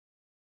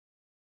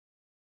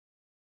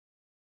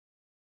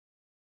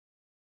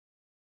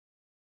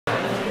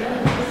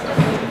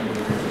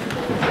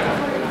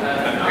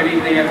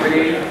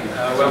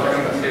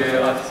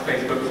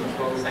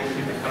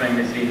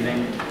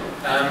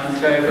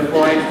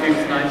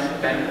introduce tonight's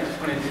event, I just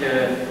wanted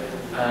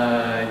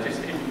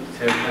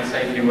to kind of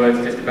say a few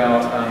words just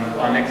about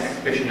our next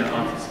exhibition at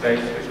Artist Space,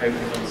 which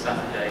opens on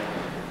Saturday,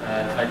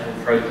 titled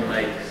Frozen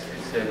Lakes.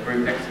 It's a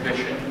group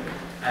exhibition,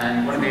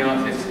 and one of the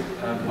artists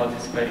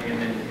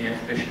participating in the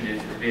exhibition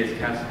is Tobias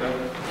Casper,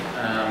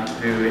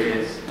 who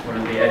is one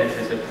of the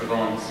editors of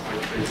Provence,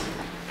 which was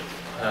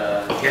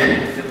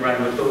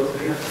round of applause.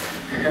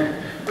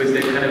 Was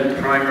the kind of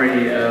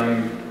primary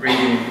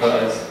reading for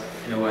us,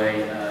 in a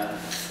way.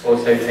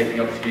 Also taking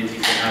the opportunity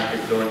to have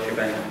this launch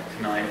event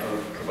tonight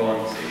of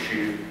Provence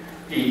issue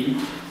E,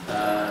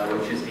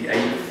 which is the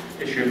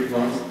 8th issue of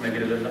Provence, maybe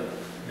a little,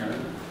 no,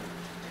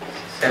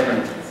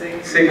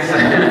 7, 6. I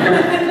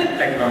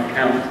can't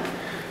count.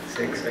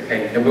 6,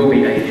 okay, there will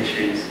be 8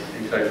 issues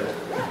in total.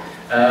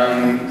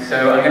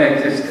 So I'm going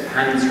to just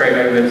hand straight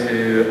over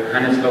to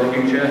Hannes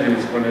Lockhuger,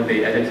 who's one of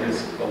the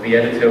editors, or the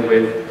editor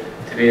with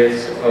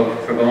Tobias of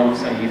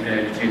Provence, and he's going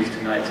to introduce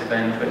tonight's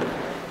event. But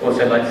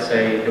also I'd like to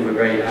say that we're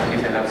very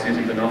happy to have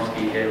Susan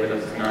Bernofsky here with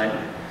us tonight.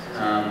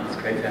 It's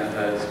great to have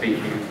her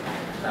speaking,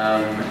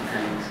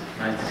 and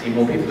nice to see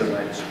more people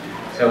arrive.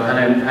 So I'll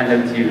hand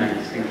over to you,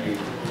 Hannes. Thank you.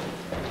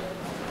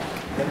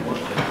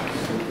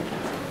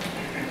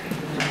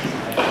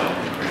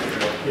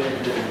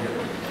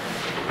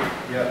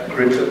 Yeah,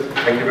 Richard,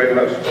 thank you very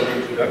much for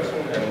the introduction,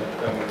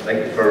 and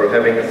thank you for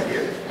having us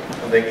here.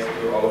 And thanks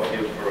to all of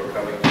you for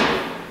coming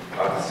to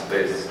Artist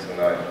Space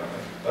tonight.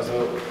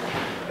 Also,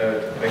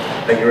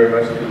 thank you very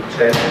much to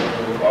Chen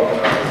who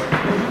organized the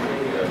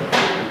evening and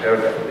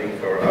prepared everything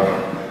for our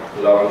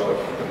launch of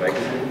the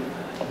magazine.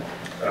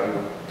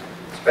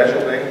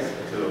 Special thanks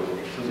to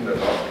Susan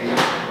Bernofsky,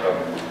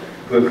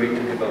 who agreed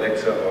to give a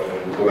lecture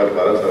on Robert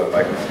Walser and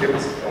Michael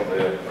Skips on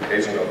the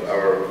occasion of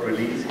our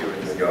release here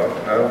in New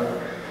York now.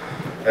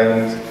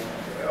 And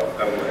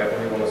I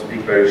only want to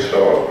speak very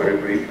short, very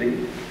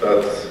briefly,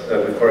 but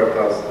before I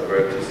pass the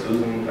word to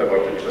Susan, I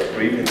wanted to a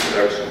brief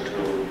introduction to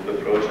the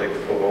project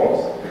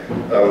Provence,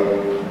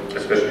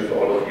 especially for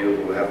all of you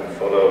who haven't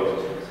followed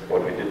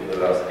what we did in the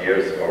last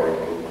years or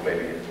who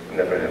maybe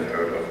never have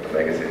heard of the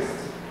magazine.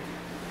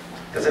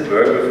 Does it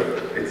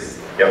work?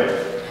 Yeah,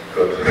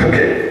 good,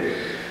 okay.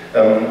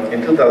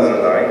 In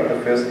 2009,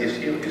 the first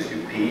issue,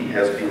 issue P,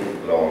 has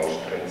been launched,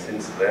 and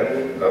since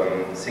then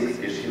 6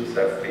 issues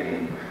have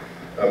been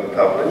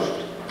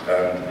published,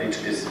 and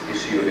each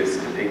issue is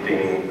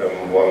depicting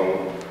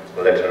one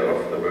letter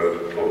of the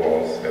word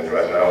Provence, and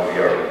right now we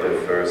are at the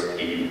first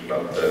E,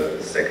 not the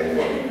second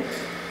one.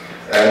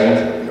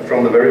 And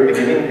from the very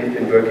beginning, we've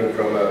been working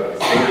from a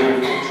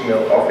single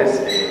fictional office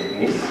in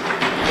Nice,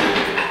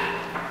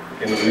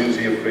 in Rue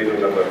Giuffredo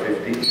number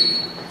 50,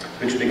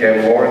 which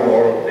became more and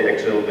more the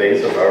actual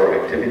base of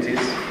our activities.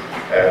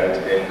 And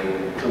in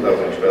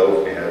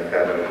 2012 we have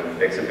had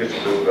an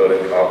exhibition with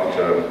Berlin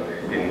Carpenter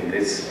in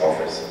this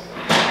office.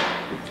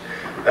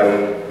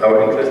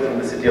 Our interest in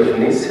the city of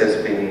Nice has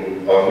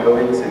been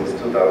ongoing since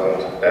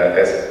 2000,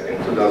 as in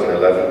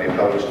 2011 we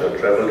published a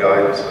travel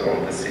guide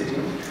on the city,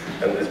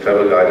 and this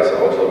travel guide is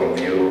also on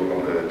view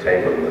on the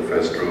table in the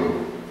first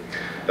room.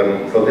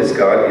 For this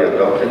guide we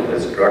adopted the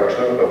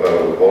structure of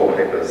a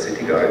wallpaper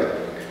city guide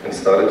and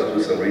started to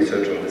do some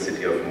research on the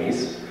city of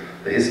Nice,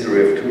 the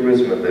history of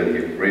tourism at the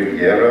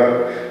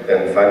Riviera,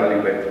 and finally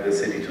went to the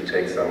city to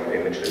take some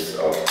images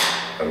of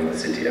the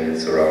city and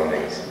its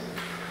surroundings.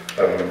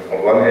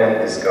 On one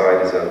hand, this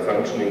guide is a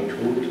functioning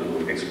tool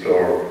to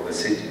explore the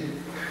city,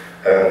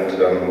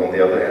 and on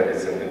the other hand,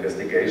 it's an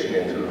investigation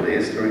into the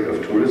history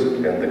of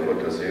tourism and the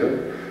Côte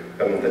d'Azur.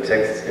 The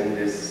texts in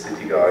this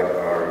city guide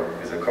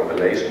is a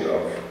compilation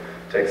of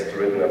texts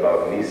written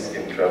about Nice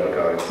in travel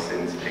guides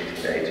since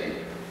 1880.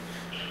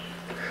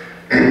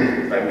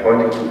 I'm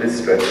pointing to this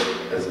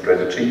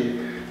strategy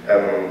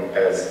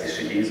as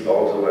issue E is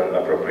also an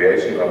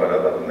appropriation of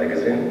another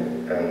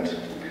magazine, and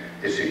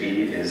issue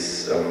E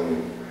is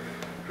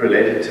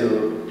related to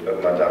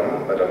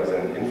Madame. Madame is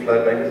an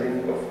in-flight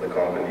magazine of the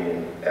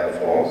company Air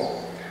France,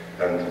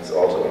 and it's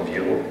also on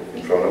view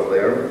in front of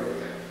there.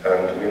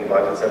 And we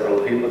invited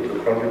several people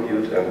to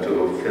contribute and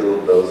to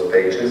fill those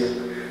pages,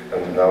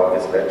 and now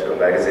this led to a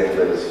magazine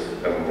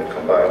that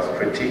combines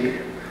critique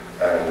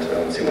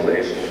and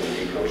simulation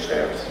in equal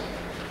shares.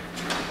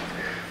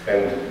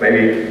 And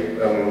maybe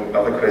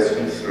other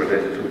questions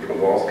related to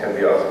Provence can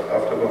be asked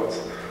afterwards,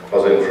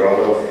 also in front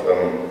of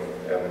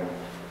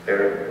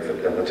there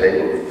at the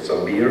table with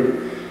some beer.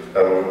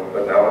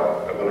 But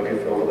now I want to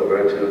give over the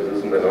word to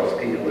Susan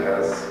Bernofsky, who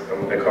has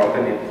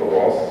accompanied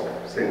Provence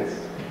since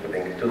I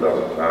think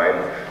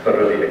 2009. Not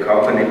really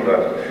accompanied,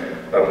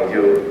 but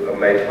you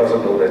made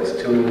possible that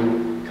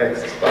 2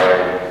 texts by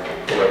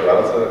Robert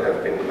Walser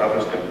have been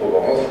published in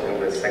Provence in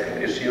the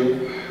second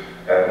issue,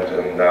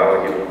 and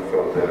now you,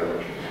 for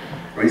the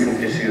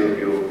recent issue,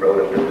 you wrote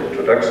a little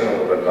introduction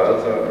on Robert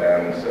Walser,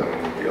 and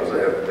we also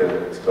have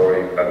the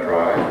story A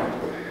Drive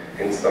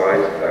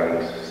inside,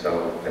 and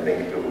so I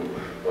think you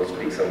will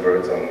speak some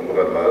words on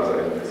Robert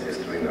Walser and his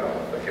history now.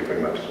 Thank you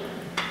very much.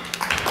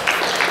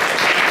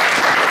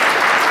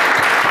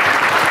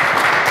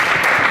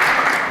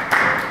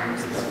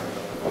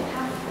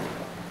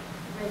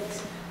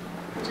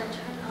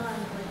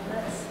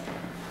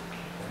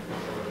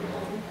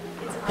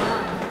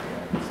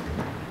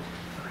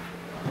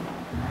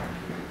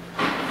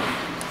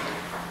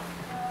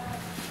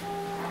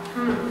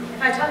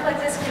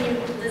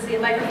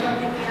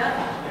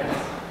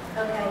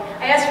 Okay.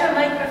 I asked for a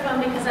microphone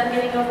because I'm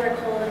getting over a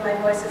cold and my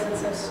voice isn't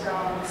so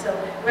strong. So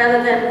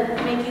rather than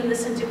make you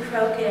listen to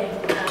croaking,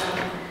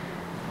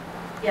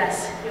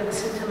 yes, you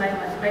listen to my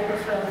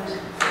microphone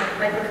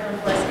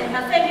voice.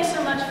 Anyhow, thank you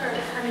so much for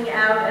coming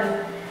out,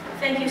 and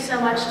thank you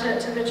so much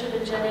to Richard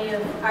and Jenny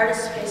of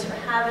Artist Space for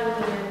having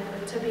me,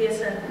 and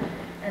Tobias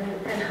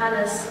and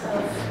Hannes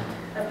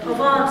of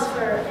Provence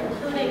for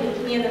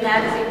including me in the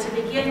magazine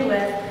to begin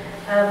with.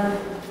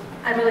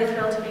 I'm really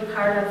thrilled to be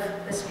part of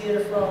this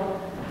beautiful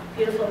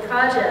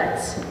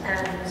project,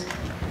 and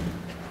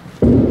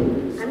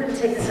I'm going to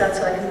take this out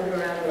so I can move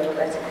around a little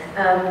bit.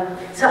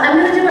 So I'm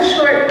going to do a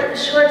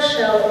short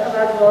show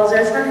about Walser.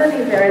 It's not going to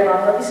be very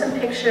long. There'll be some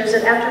pictures,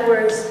 and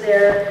afterwards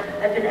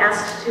I've been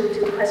asked to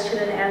do question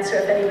and answer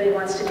if anybody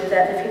wants to do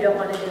that. And if you don't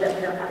want to do that,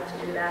 we don't have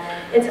to do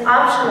that. It's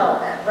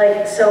optional,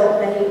 like so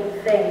many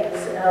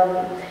things.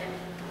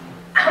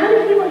 How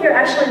many people here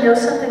actually know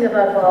something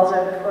about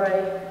Walser before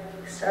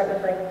I start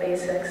with like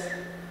basics?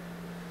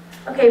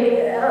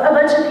 Okay, a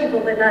bunch of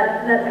people, but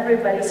not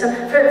everybody. So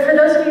for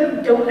those of you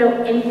who don't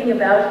know anything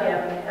about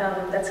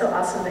him, that's so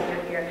awesome that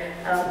you're here,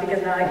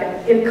 because now I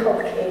can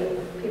inculcate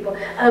people.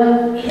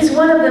 He's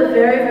one of the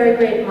very, very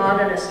great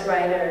modernist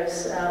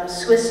writers,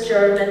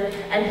 Swiss-German,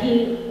 and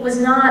he was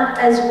not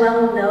as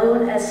well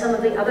known as some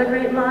of the other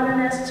great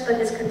modernists, but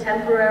his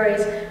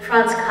contemporaries,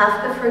 Franz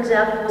Kafka, for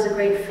example, was a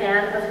great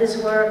fan of his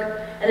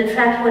work. And in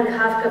fact, when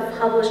Kafka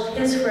published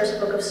his first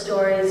book of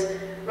stories,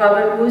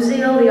 Robert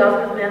Musil, the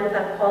author of Man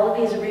Without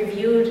Qualities,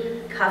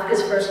 reviewed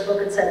Kafka's first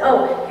book and said,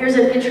 "Oh, here's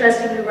an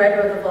interesting new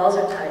writer of the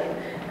Walser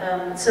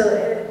type." So,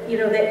 you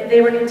know, they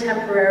were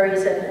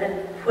contemporaries and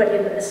put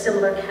in a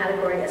similar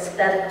category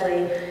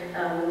aesthetically.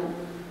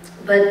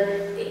 But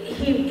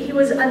he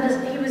was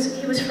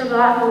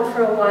forgotten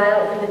for a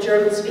while in the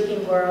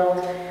German-speaking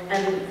world,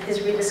 and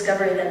his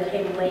rediscovery then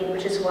came late,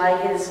 which is why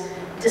his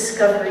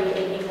discovery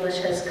in English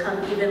has come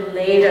even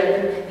later.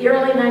 In the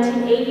early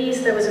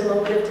 1980s, there was a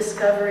moment of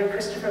discovery.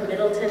 Christopher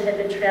Middleton had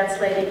been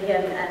translating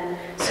him, and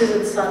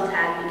Susan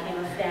Sontag became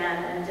a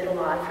fan and did a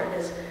lot for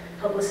his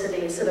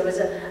publicity. So there was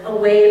a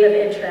wave of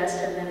interest,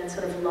 and then it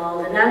sort of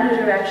lulled. And now New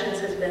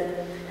Directions has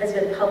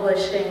been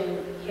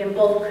publishing him,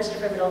 both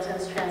Christopher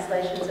Middleton's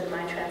translations and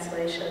my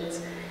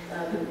translations,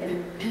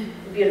 in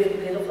beautiful,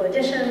 beautiful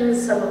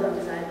editions. Some of them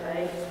designed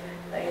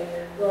by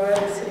Laura,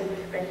 who's sitting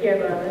right here,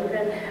 Laura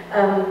Lindgren.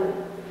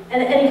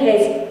 And in any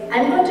case,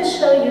 I'm going to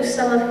show you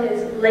some of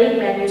his late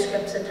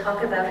manuscripts and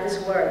talk about his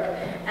work.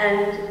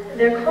 And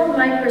they're called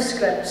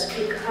microscripts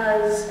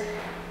because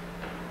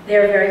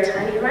they're very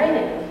tiny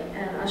writing.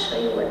 And I'll show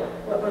you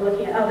what we're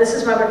looking at. Oh, this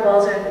is Robert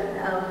Walser in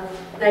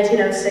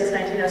 1906,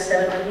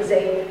 1907, when he's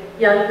a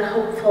young,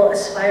 hopeful,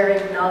 aspiring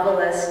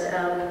novelist.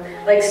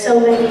 Like so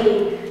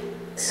many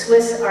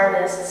Swiss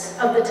artists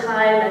of the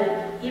time,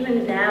 and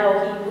even now,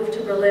 he moved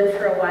to Berlin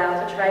for a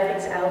while to try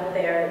things out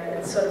there.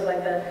 It's sort of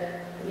like the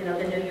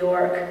New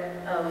York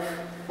of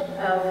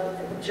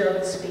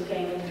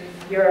German-speaking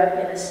Europe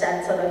in a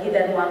sense, although he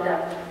then wound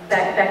up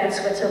back in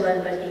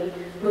Switzerland, but he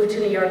moved to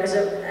New York moved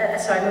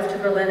to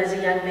Berlin as a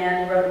young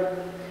man,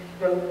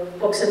 wrote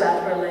books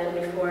about Berlin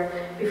before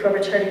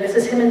returning. This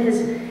is him in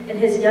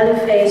his young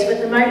phase, but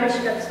the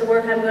microscripts, the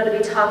work I'm going to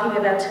be talking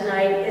about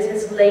tonight, is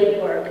his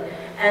late work,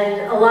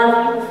 and a lot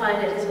of people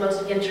find it his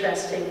most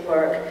interesting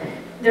work.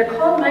 They're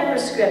called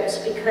microscripts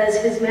because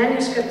his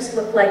manuscripts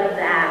look like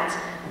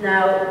that.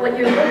 Now, what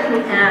you're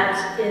looking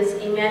at is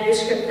a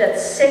manuscript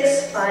that's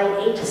 6 by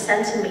 8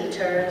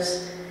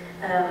 centimeters,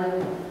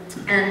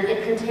 and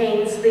it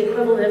contains the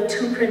equivalent of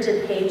 2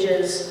 printed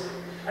pages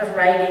of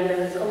writing.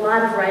 There's a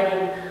lot of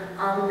writing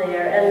on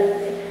there,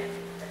 and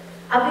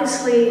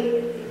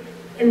obviously,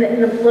 in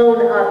the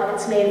blown up,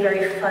 it's made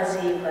very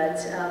fuzzy, but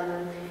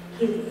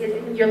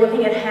you're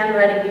looking at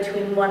handwriting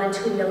between 1 and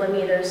 2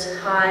 millimeters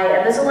high,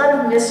 and there's a lot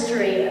of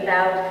mystery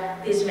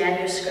about these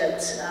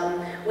manuscripts.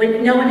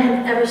 When no one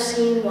had ever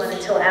seen one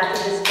until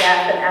after his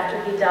death, and after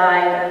he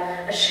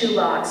died, a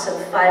shoebox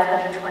of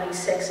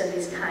 526 of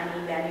these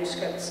tiny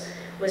manuscripts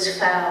was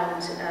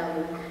found,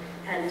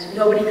 and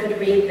nobody could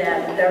read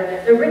them.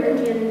 They're written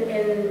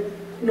in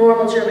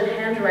normal German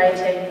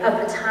handwriting of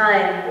the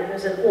time. It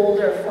was an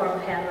older form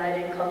of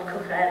handwriting called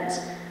Kurrent,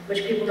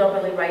 which people don't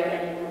really write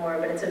anymore,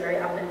 but it's a very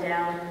up and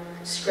down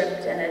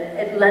script, and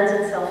it lends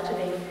itself to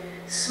being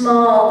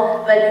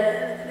small, but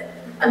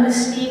a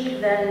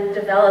mystique then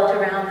developed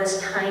around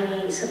this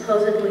tiny,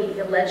 supposedly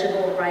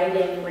illegible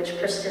writing, which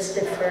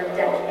persisted for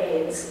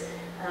decades.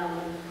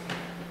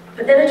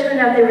 But then it turned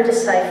out they were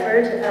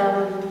deciphered.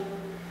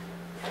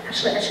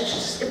 Actually, I should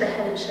just skip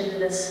ahead and show you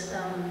this.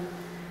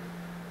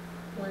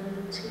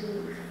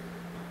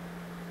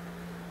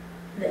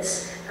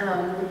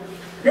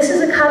 This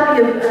is a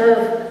copy of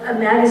a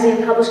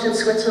magazine published in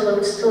Switzerland,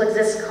 which still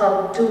exists,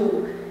 called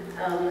Du.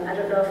 I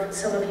don't know if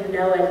some of you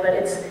know it, but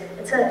it's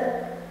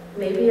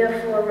maybe a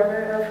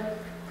forerunner of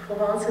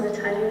Provence in a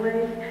tiny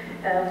way,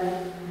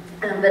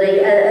 but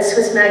a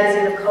Swiss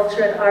magazine of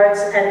culture and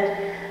arts.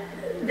 And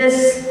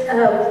this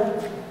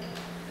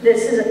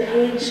is a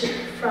page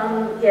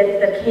from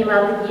it that came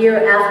out the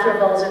year after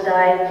Walser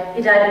died.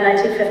 He died in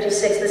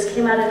 1956. This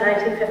came out in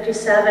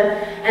 1957,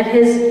 and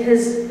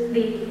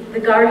the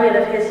guardian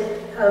of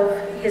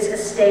his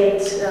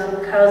estate,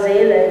 Karl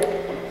Seele,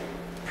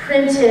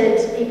 printed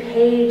a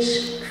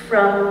page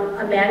from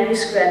a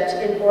manuscript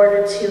in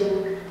order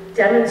to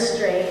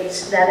demonstrate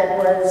that it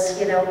was,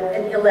 you know,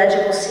 an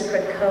illegible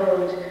secret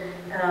code.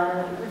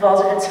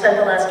 Walser had spent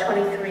the last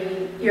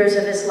 23 years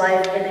of his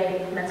life in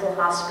a mental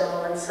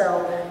hospital, and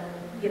so,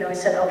 you know, he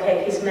said,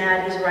 okay, he's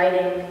mad, he's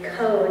writing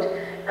code.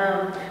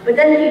 But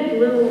then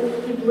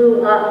he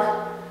blew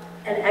up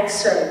an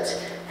excerpt,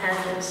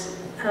 and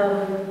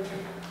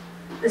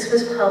this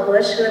was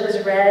published, and it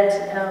was read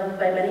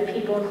by many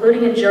people,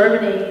 including in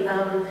Germany.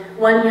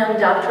 One young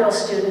doctoral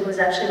student who was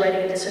actually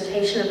writing a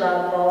dissertation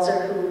about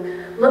Walser,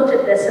 who looked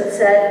at this and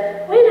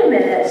said, wait a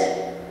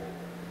minute,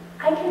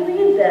 I can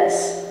read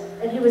this.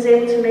 And he was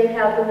able to make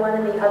out the one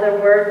and the other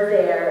word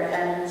there.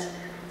 And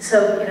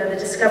so, you know, the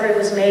discovery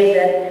was made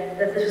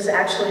that this was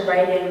actually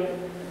writing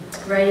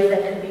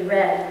that could be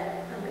read.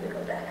 I'm going to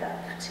go back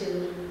up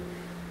to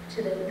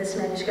this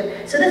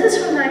manuscript. So this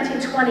is from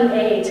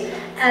 1928.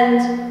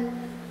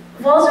 And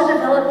Walser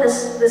developed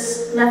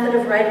this method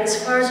of writing, as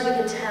far as we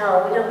can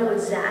tell. We don't know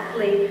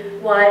exactly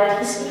why,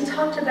 but he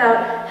talked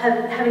about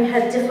having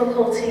had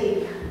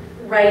difficulty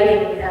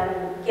writing,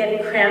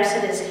 getting cramps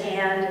in his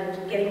hand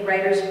and getting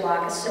writer's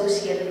block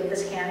associated with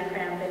this hand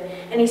cramp.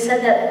 And he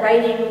said that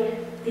writing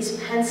these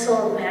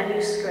pencil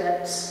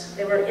manuscripts,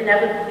 they were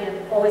inevitably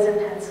always in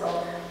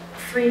pencil,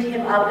 freed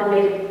him up and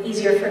made it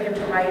easier for him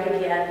to write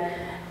again.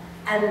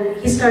 And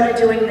he started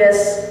doing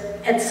this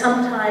at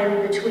some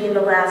time between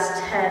the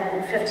last 10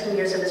 and 15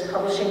 years of his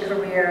publishing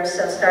career,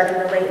 so starting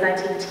in the late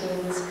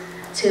 19-teens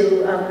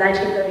to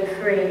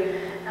 1933.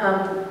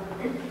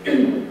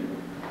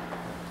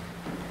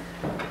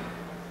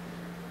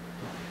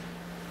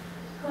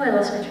 Oh, I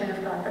lost my train of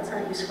thought. That's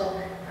not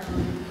useful.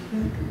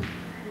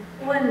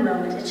 One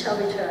moment, it shall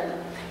return.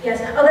 Yes,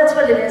 oh, that's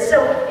what it is.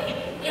 So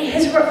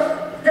his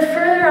work, the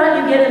further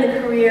on you get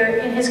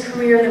in his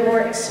career, the more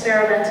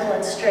experimental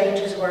and strange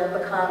his work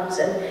becomes.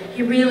 And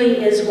he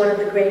really is one of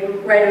the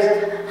great writers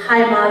of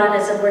high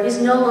modernism, where he's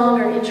no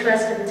longer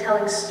interested in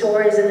telling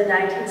stories in the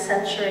 19th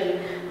century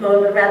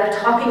mode, but rather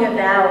talking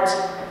about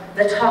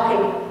the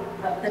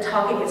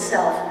talking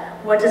itself.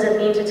 What does it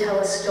mean to tell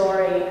a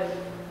story?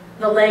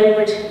 The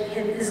language,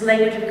 his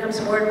language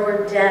becomes more and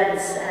more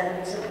dense,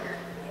 and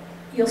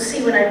you'll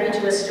see when I read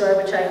you a story,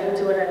 which I will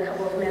do in a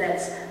couple of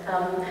minutes,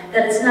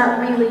 that it's not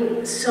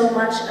really so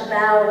much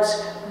about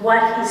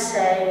what he's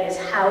saying, as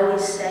how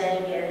he's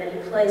saying it,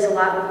 and he plays a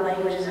lot with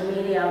language as a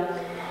medium.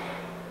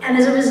 And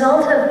as a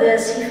result of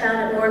this, he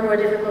found it more and more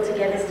difficult to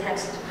get his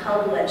text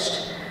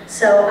published.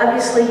 So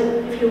obviously,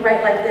 if you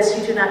write like this,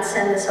 you do not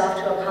send this off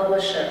to a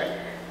publisher.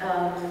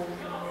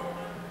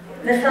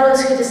 The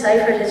fellows who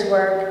deciphered his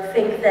work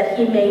think that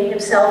he may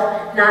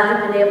himself not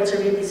have been able to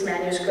read these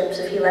manuscripts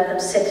if he let them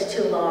sit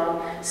too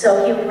long.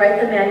 So he would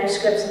write the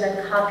manuscripts and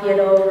then copy it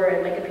over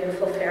and make a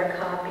beautiful fair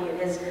copy in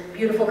his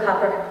beautiful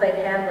copper-plate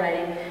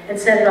handwriting and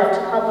send it off to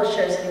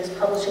publishers, and he was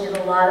publishing in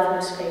a lot of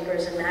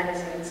newspapers and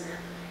magazines.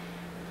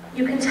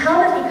 You can tell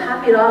that he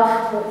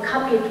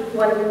copied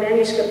one of the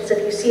manuscripts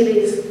if you see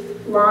these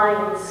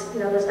lines, you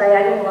know, those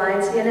diagonal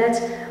lines in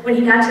it. When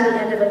he got to the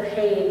end of a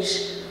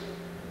page,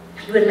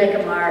 he would make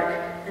a mark,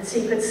 and so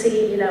you could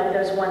see, you know,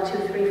 there's 1,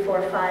 2, 3,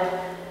 4, 5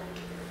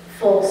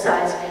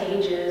 full-size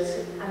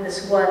pages on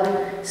this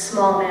one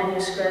small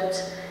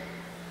manuscript.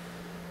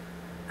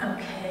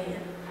 Okay,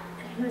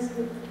 and he was,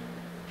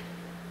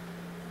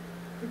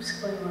 oops,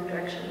 going the wrong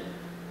direction.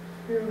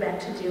 We're back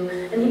to do,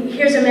 and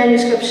here's a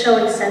manuscript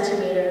showing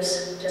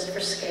centimeters, just for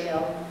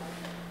scale.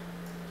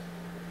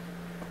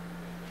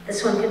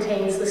 This one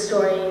contains the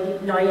story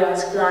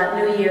Neujahrsblatt,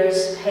 New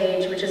Year's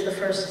page, which is the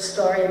first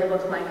story in the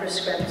book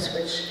Microscripts,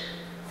 which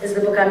is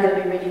the book I'm going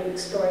to be reading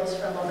stories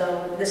from,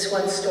 although this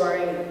one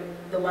story,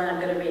 the one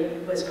I'm going to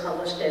read, was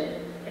published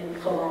in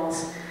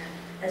Provence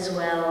as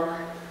well.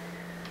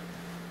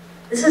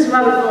 This is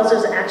Robert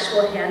Walser's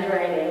actual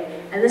handwriting,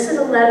 and this is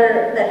a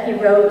letter that he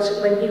wrote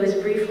when he was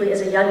briefly,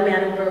 as a young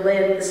man in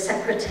Berlin, the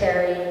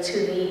secretary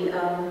to the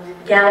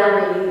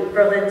gallery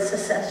Berlin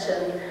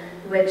Secession,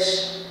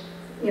 which,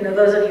 you know,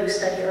 those of you who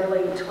study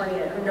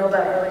who know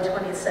about early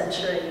 20th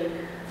century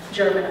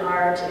German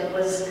art, it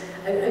was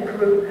a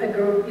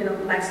group, you know,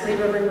 Max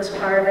Liebermann was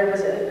part of it. It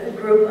was a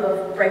group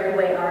of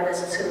breakaway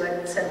artists who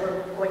had said,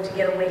 we're going to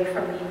get away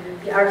from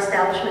the art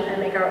establishment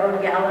and make our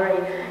own gallery.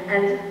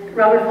 And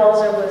Robert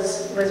Walser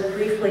was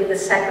briefly the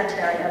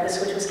secretary of this,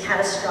 which was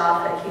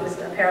catastrophic. He was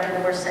apparently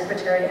the worst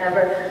secretary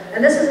ever.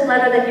 And this is a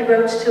letter that he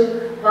wrote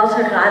to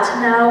Walter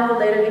Rathenau, who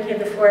later became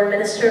the foreign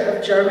minister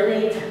of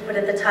Germany, but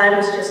at the time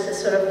was just a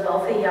sort of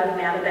wealthy young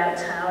man about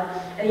town.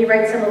 And he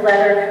writes him a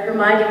letter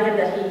reminding him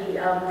that he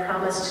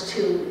promised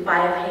to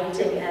buy a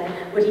painting,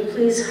 and would he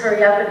please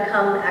hurry up and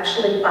come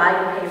actually buy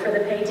and pay for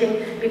the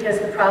painting, because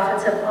the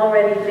profits have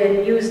already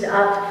been used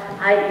up,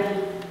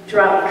 i.e.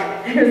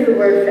 drunk. Here's the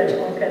word,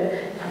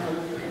 Fetchwolken.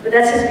 But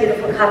that's his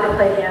beautiful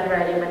copperplate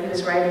handwriting when he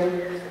was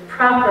writing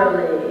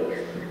properly.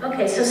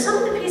 Okay, so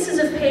some of the pieces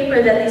of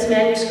paper that these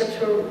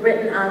manuscripts were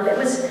written on, it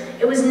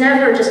was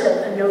never just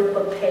a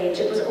notebook page.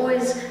 It was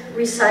always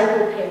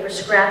recycled paper,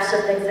 scraps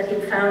of things that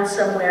he'd found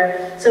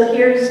somewhere. So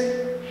here's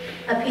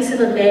a piece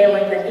of a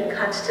mailing that he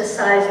cut to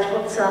size.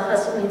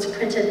 Drucksache means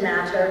printed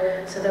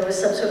matter, so there was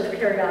some sort of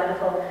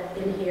periodical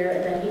in here,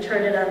 and then he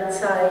turned it on the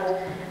side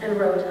and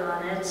wrote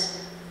on it.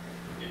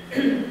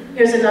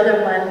 Here's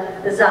another one,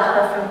 the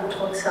Sache from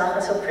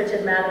Drucksache, so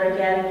printed matter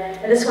again.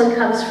 And this one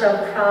comes from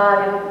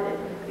Prague, and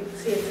you can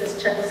see it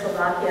says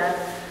Czechoslovakia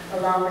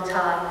along the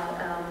top.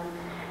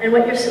 And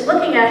what you're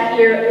looking at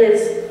here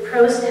is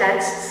prose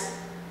texts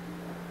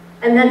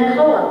and then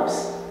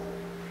poems.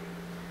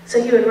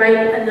 So he would write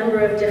a number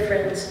of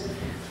different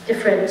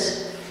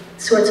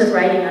sorts of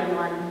writing on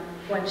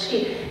one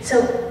sheet.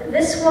 So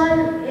this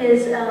one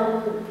is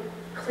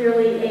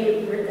clearly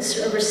a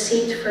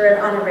receipt for an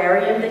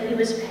honorarium that he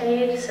was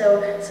paid.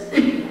 So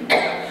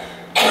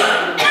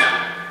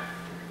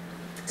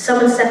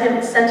someone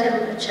sent him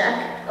a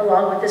check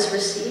along with this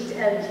receipt,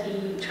 and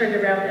he turned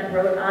around and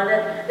wrote on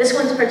it. This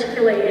one's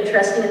particularly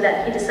interesting in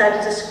that he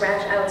decided to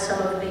scratch out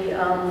some of the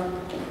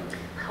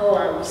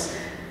poems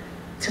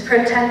to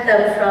protect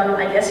them from,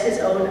 I guess, his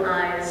own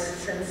eyes,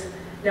 since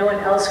no one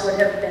else would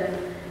have been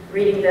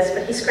reading this.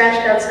 But he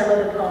scratched out some of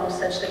the poems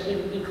such that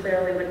he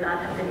clearly would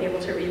not have been able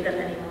to read them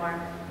anymore.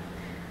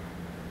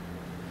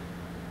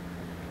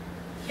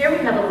 Here we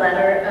have a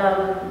letter.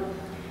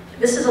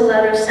 This is a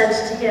letter sent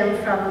to him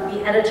from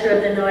the editor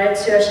of the Neue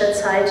Zürcher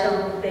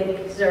Zeitung,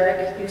 big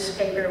Zurich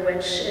newspaper,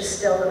 which is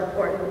still an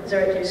important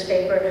Zurich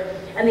newspaper.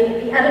 And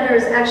the editor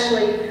is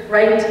actually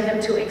writing to him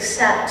to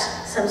accept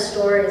some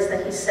stories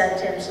that he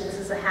sent him, so this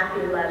is a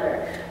happy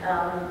letter.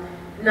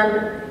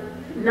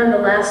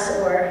 Nonetheless,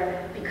 or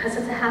because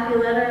it's a happy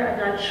letter, I'm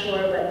not sure,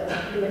 but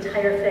the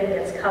entire thing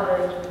gets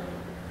covered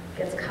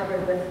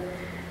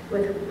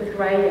with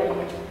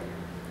writing.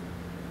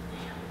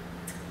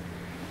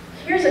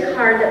 Here's a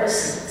card that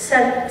was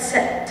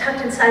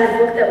tucked inside a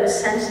book that was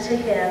sent to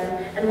him,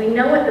 and we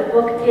know what the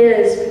book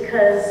is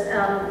because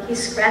he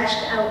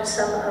scratched out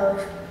some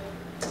of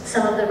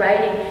the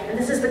writing. And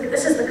this is the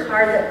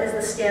card that is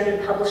the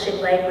standard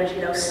publishing language,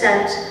 you know,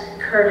 sent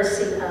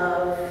courtesy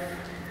of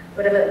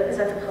whatever, is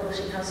that the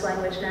publishing house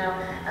language now?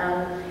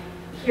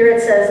 Here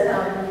it says,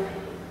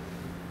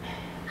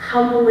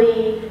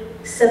 humbly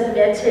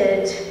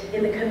submitted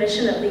in the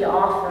commission of the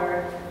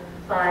author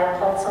by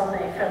Paul Zollner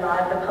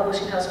Verlag, the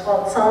publishing house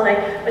Paul Zollner.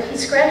 But he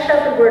scratched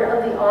out the word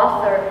of the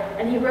author,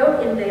 and he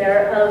wrote in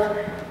there of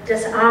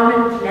des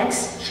armen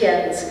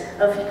Maxchens,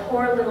 of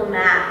poor little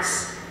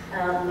Max,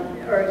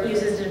 or he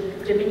uses the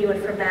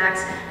diminutive for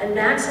Max. And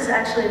Max is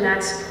actually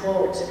Max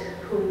Brod,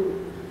 who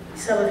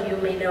some of you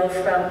may know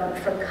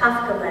from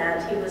Kafka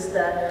Land. He was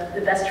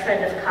the best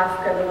friend of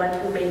Kafka, the one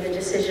who made the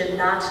decision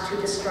not to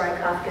destroy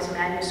Kafka's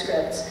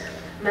manuscripts.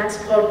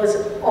 Max Brod was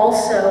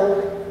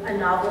also a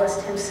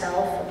novelist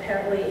himself,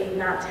 apparently a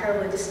not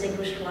terribly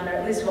distinguished one, or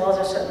at least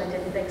Walser certainly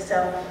didn't think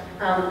so,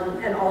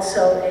 and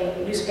also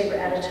a newspaper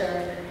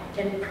editor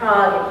in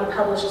Prague, and he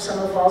published some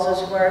of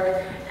Walser's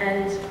work,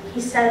 and he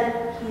sent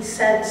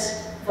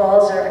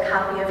Walser a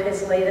copy of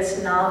his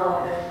latest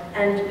novel,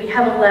 and we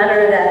have a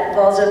letter that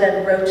Walser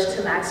then wrote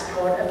to Max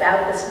Brod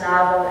about this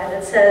novel, and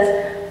it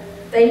says,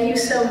 "Thank you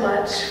so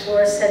much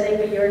for sending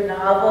me your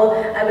novel.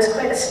 I was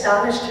quite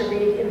astonished to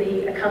read in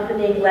the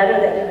accompanying letter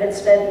that you had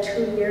spent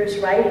 2 years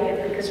writing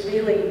it, because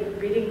really,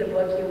 reading the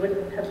book, you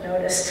wouldn't have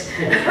noticed."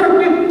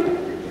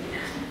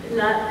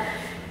 not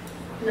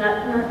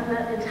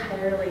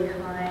entirely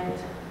kind.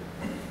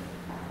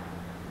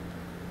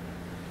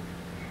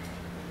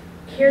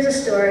 Here's a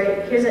story,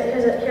 here's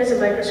a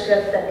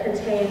microscript that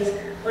contains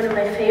one of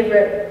my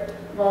favorite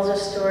Walser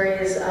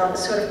stories,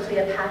 sort of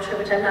Cleopatra,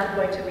 which I'm not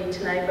going to read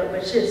tonight, but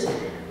which is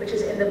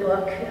in the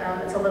book.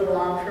 It's a little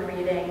long for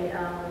reading,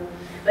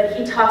 but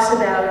he talks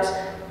about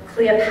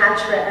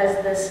Cleopatra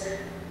as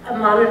a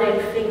modern-day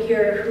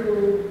figure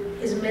who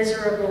is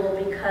miserable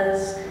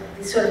because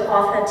the sort of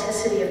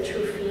authenticity of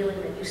true feeling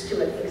that used to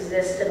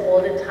exist in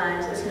olden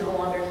times is no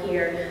longer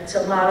here.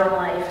 So modern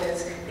life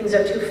is, things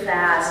are too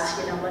fast,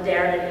 you know,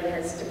 modernity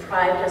has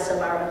deprived us of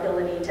our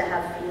ability to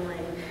have feeling.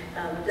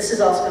 This is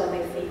also going to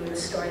be a theme in the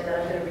story that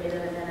I'm going to read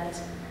in a minute.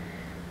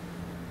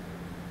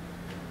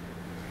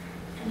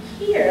 And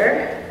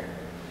here,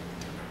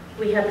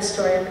 we have the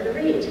story I'm going to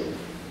read,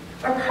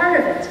 or part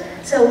of it.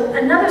 So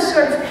another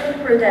sort of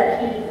paper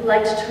that he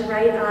liked to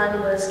write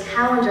on was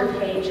calendar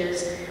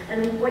pages.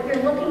 And what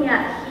you're looking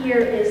at here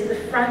is the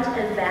front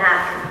and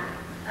back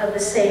of the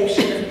same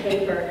sheet of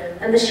paper.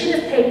 And the sheet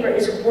of paper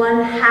is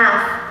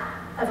 1/2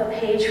 of a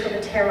page from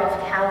a tear-off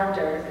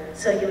calendar.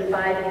 So you would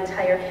buy the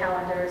entire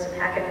calendar as a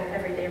packet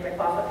every day, rip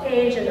off a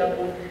page, and there'll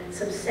be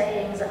some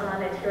sayings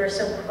on it. Here are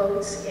some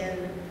quotes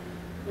in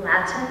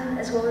Latin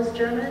as well as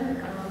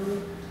German.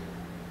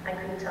 I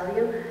couldn't tell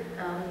you.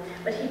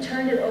 But he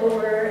turned it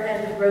over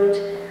and wrote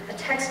a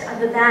text on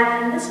the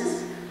back. And this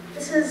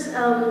is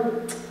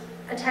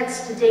a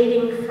text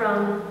dating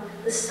from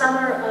the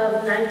summer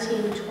of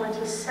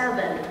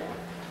 1927.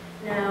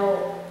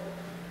 Now,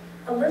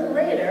 A little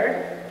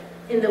later,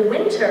 in the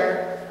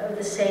winter of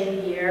the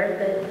same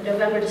year, the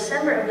November,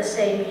 December of the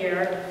same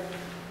year,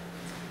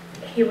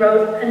 he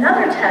wrote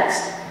another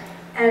text,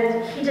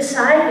 and he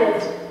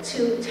decided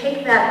to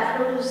take that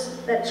prose,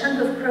 that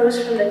chunk of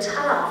prose from the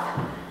top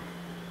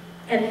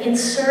and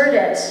insert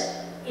it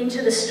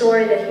into the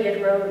story that he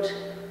had written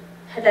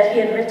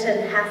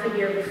half a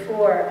year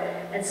before.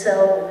 And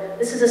so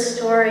this is a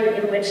story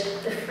in which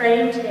the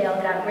frame tale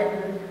got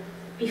written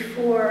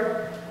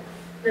before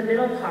the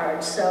middle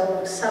part.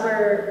 So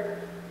summer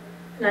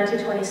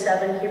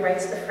 1927, he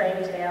writes the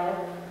frame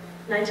tale.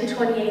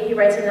 1928, he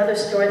writes another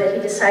story that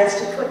he decides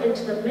to put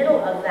into the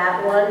middle of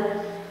that one,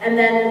 and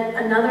then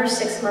another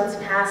 6 months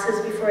passes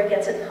before he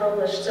gets it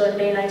published. So in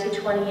May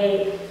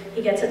 1928,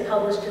 he gets it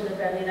published in the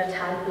Berliner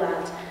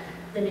Tagblatt,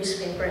 the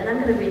newspaper, and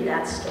I'm going to read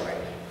that story.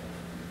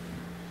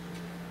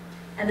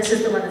 And this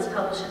is the one that's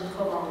published in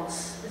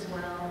Provence as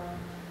well.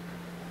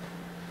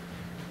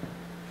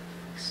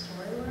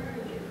 Story, where are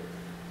you?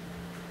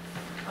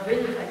 I'll read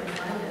it if I can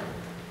find it.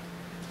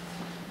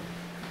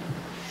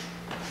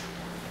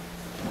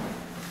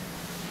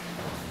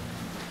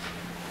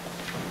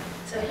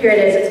 So here it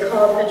is, it's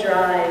called The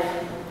Drive.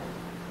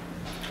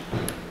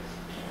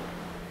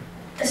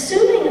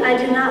 Assuming I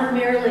do not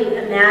merely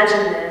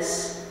imagine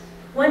this,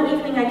 one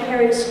evening I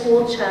carried a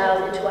school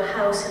child into a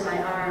house in my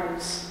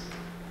arms.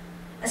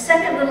 A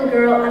second little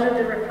girl uttered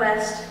the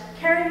request,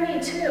 "Carry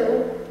me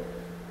too."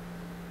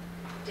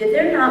 Did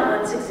there not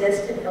once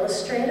exist an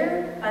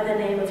illustrator by the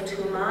name of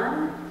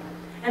Thumann?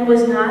 And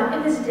was not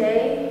in his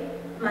day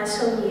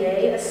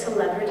Meissonier a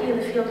celebrity in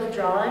the field of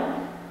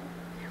drawing?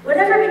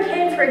 Whatever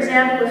became, for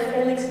example, of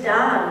Felix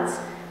Dahn's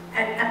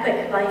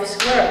epic life's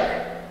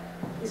work?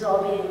 These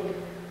all being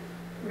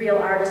real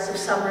artists of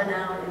some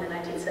renown in the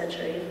 19th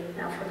century,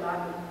 now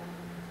forgotten.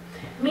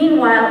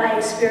 Meanwhile, I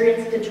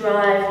experienced a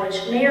drive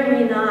which may or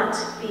may not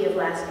be of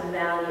lasting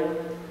value.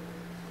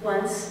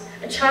 Once,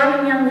 a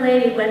charming young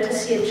lady went to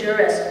see a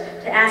jurist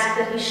to ask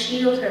that he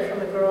shield her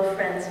from a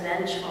girlfriend's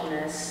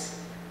vengefulness.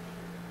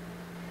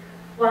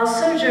 While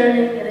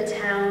sojourning in a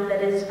town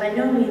that is by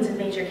no means a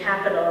major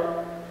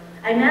capital,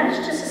 I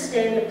managed to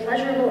sustain the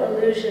pleasurable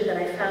illusion that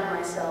I found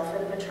myself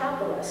in a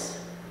metropolis.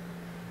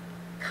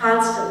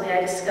 Constantly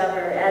I discover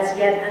as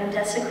yet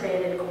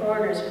undesecrated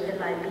corners within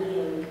my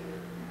being.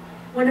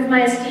 One of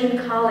my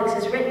esteemed colleagues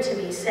has written to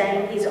me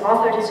saying he's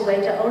authored his way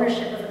to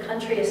ownership of a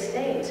country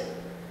estate.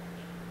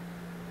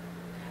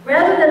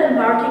 Rather than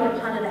embarking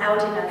upon an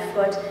outing on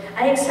foot,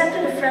 I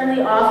accepted a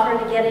friendly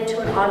offer to get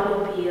into an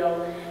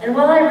automobile, and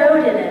while I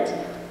rode in it,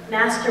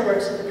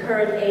 masterworks of the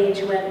current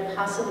age went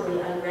possibly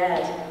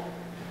unread.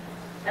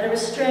 At a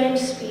restrained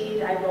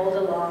speed, I rolled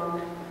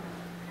along.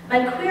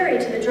 My query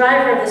to the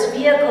driver of this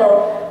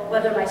vehicle,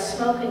 whether my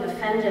smoking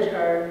offended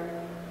her,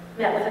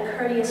 met with a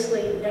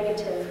courteously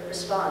negative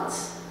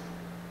response.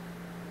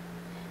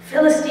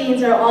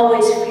 Philistines are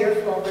always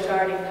fearful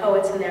regarding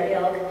poets and their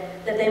ilk,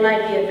 that they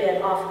might be a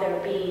bit off their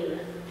beam.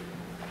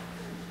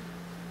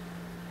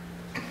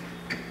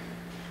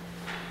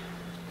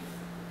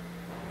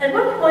 At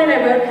one point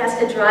I rode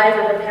past a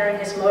driver repairing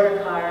his motor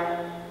car,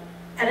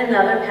 at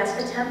another past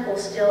a temple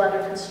still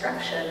under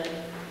construction.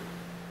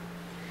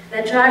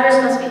 That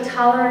drivers must be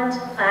tolerant,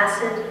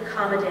 placid,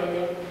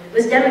 accommodating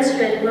was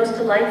demonstrated most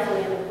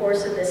delightfully in the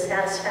course of this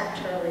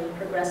satisfactorily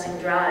progressing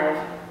drive.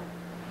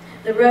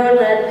 The road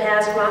led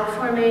past rock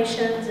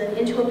formations and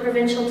into a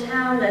provincial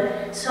town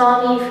that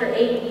saw me for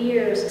 8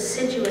 years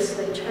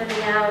assiduously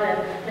turning out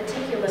and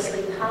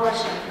meticulously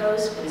polishing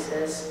prose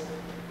pieces.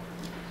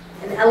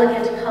 An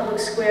elegant public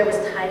square was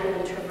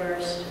tidily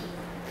traversed.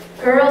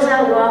 Girls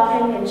out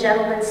walking and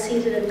gentlemen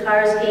seated in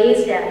cars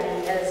gazed at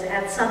me as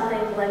at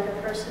something like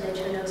a personage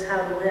who knows how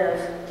to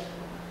live.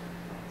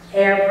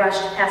 Air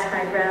brushed past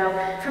my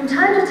brow. From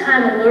time to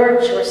time a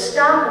lurch or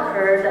stop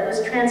occurred that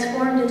was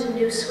transformed into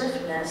new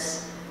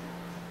swiftness.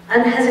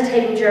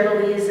 Unhesitating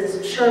journalese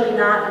is surely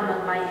not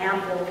among my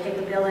ample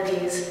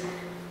capabilities.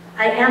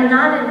 I am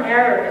not in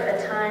error if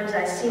at times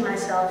I see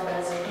myself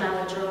as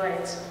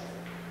maladroit.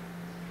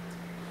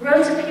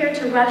 Roads appeared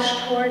to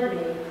rush toward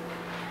me.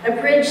 A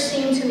bridge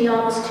seemed to me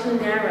almost too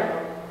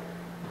narrow.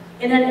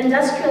 In an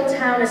industrial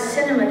town, a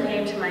cinema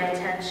came to my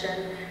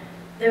attention.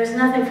 There was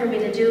nothing for me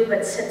to do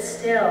but sit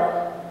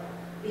still.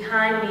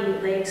 Behind me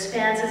lay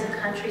expanses of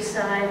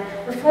countryside.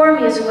 Before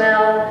me as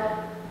well,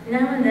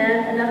 now and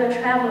then another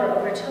traveler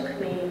overtook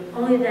me,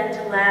 only then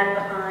to lag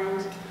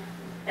behind.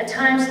 At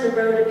times the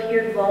road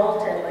appeared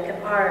vaulted like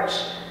an arch.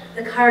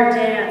 The car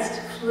danced,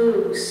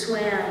 flew,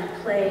 swam,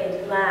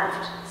 played,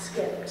 laughed,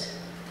 skipped.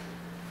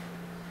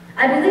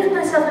 I believed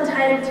myself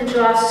entitled to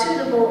draw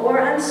suitable or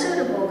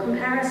unsuitable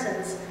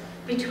comparisons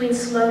between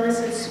slowness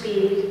and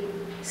speed,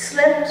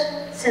 slipped,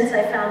 since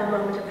I found the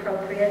moment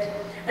appropriate,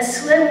 a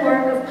slim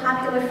work of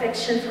popular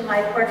fiction from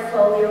my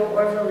portfolio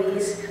or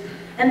valise,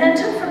 and then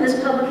took from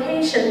this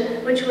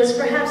publication, which was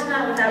perhaps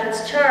not without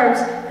its charms,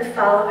 the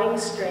following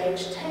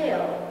strange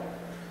tale.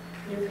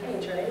 New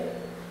page,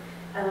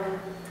 right?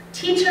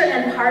 Teacher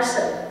and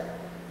Parson.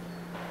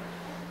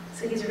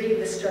 So he's reading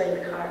the story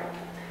in the car.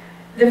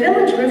 The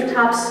village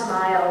rooftops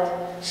smiled.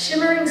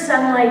 Shimmering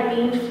sunlight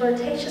beamed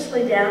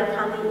flirtatiously down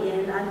upon the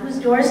inn, on whose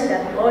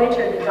doorstep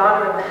loitered the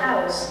daughter of the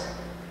house.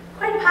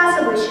 Quite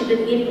possibly she'd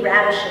been eating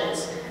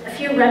radishes, a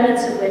few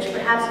remnants of which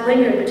perhaps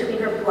lingered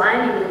between her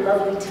blindingly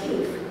lovely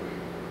teeth.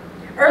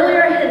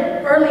 Earlier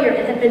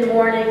it had been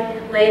morning,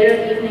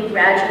 later evening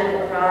gradually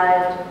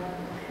arrived.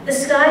 The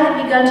sky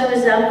had begun to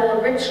resemble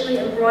a richly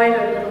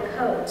embroidered little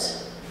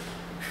coat.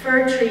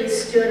 Fir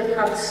trees stood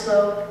upon the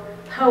slope.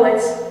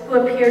 Poets, who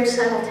appeared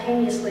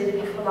simultaneously to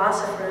be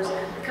philosophers,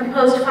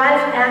 composed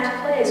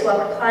 5-act plays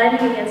while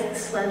reclining against the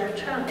slender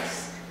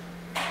trunks.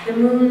 The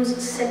moon's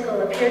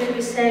sickle appeared to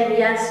be saying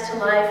yes to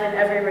life in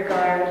every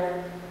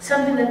regard,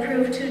 something that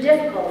proved too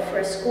difficult for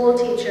a school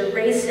teacher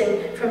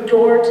racing from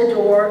door to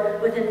door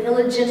with an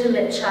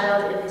illegitimate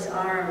child in his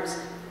arms,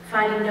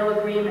 finding no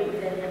agreement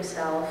within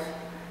himself.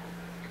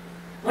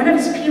 One of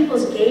his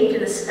pupils gaped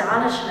in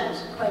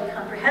astonishment, quite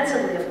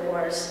comprehensively, of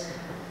course,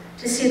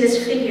 to see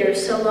this figure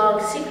so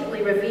long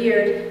secretly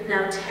revered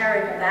now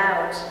tearing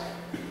about.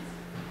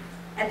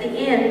 At the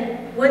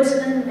inn,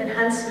 woodsmen and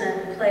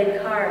huntsmen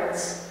played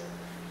cards.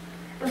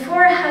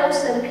 Before a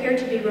house that appeared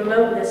to be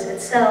remoteness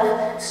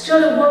itself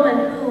stood a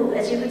woman who,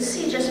 as you could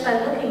see just by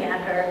looking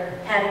at her,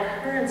 had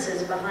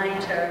occurrences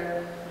behind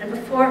her, and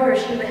before her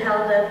she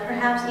beheld a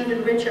perhaps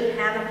even richer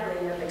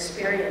panoply of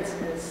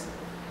experiences.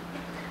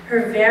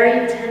 Her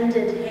very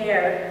tended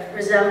hair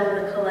resembled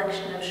a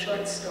collection of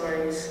short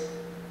stories.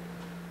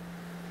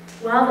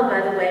 Waldo, by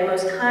the way,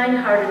 most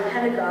kind-hearted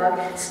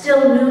pedagogue,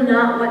 still knew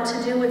not what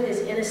to do with his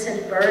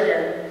innocent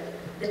burden.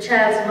 The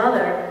child's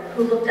mother,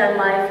 who looked on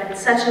life in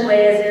such a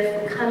way as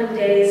if the coming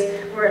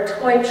days were a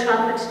toy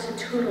trumpet to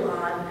tootle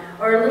on,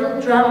 or a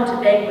little drum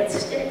to bang with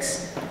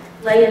sticks,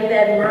 lay in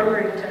bed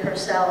murmuring to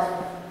herself,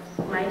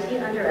 might he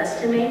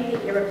underestimate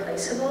the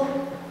irreplaceable?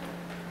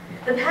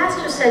 The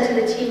pastor said to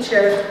the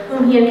teacher,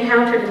 whom he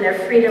encountered in their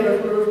freedom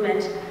of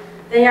movement,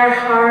 they are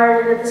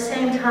hard and at the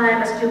same time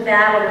must do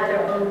battle with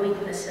their own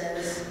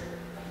weaknesses.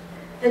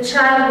 The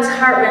child was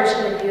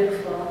heart-wrenchingly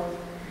beautiful.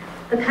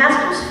 The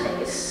pastor's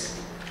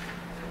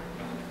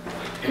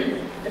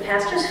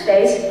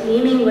face,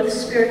 beaming with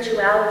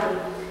spirituality,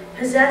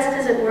 possessed,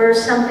 as it were,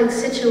 something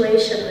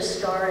situation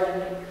restoring.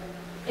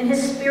 In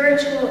his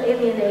spiritual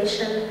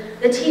alienation,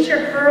 the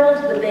teacher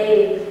hurled the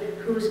babe,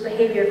 whose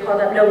behavior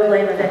called up no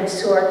blame of any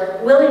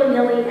sort,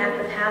 willy-nilly at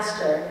the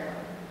pastor.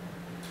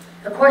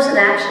 A course of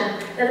action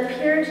that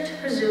appeared to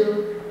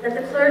presume that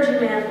the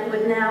clergyman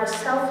would now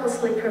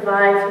selflessly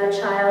provide for the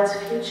child's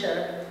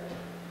future.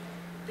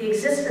 The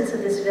existence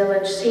of this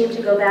village seemed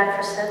to go back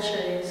for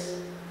centuries.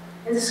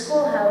 In the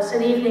schoolhouse,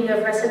 an evening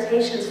of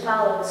recitations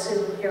followed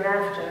soon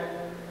hereafter.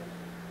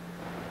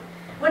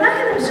 When I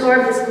had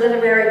absorbed this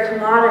literary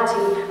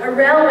commodity, a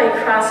railway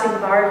crossing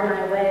barred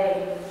my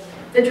way.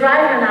 The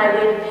driver and I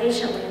waited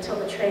patiently until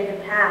the train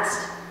had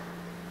passed.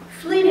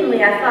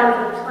 Fleetingly, I thought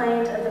of the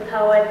plaint of the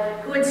poet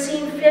who had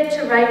seen fit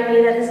to write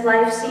me that his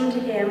life seemed to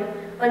him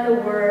like a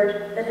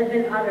word that had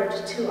been uttered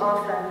too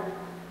often.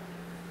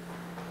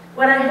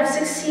 What I have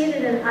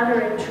succeeded in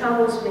uttering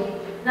troubles me,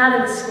 not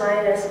in the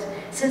slightest,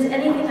 since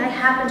anything I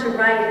happen to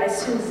write I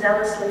soon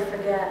zealously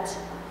forget.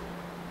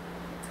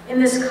 In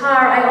this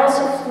car, I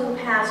also flew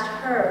past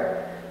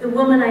her, the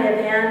woman I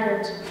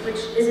abandoned,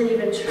 which isn't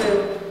even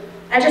true.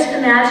 I just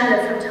imagine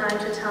it from time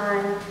to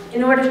time,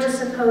 in order to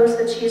suppose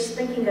that she is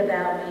thinking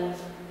about me,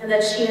 and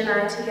that she and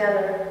I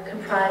together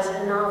comprise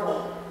a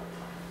novel.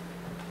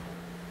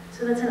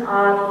 So that's an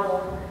odd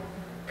little,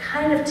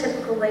 kind of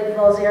typical late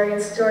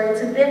Walserian story.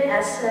 It's a bit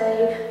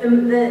essay.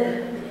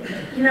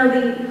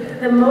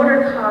 The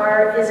motor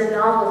car is a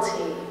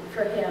novelty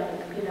for him,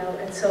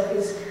 and so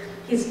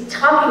he's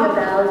talking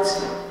about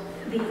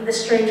the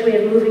strange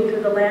way of moving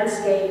through the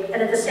landscape,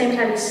 and at the same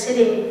time he's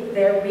sitting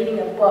there reading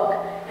a book,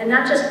 and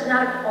not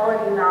a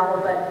quality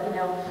novel, but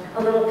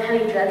a little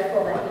penny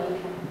dreadful that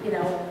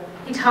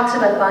he talks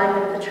about buying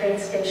them at the train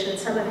station.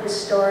 Some of his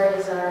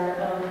stories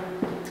are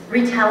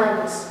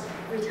retellings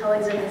of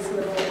his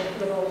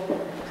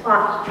little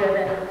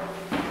plot-driven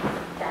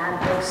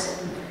bad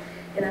books,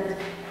 and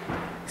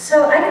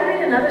so I can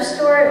read another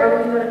story, or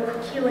we can go to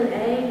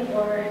Q&A,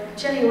 or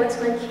Jenny, what's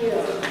my cue?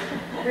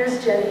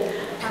 Where's Jenny?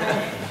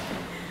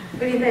 What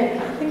do you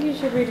think? I think you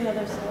should read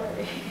another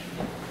story.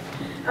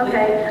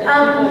 Okay.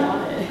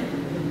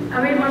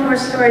 I'll read one more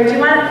story. Do you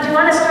want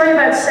a story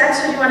about sex,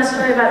 or do you want a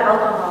story about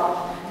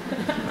alcohol?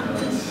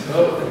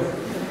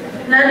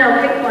 No,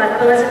 pick one.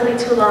 Otherwise it'll be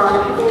too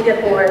long. People will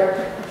get bored.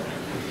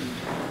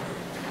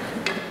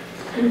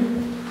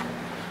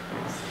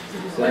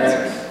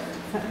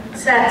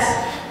 Sex.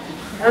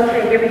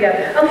 Okay, here we go.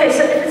 Okay,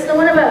 so if it's the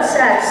one about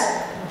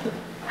sex,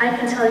 I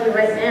can tell you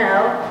right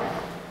now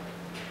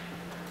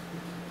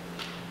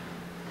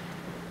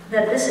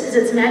that this is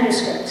its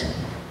manuscript.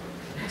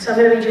 So I'm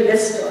going to read you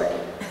this story.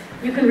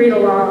 You can read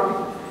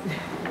along.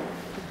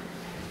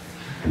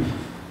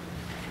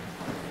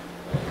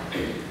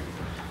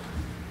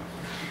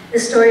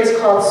 This story is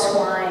called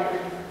Swine.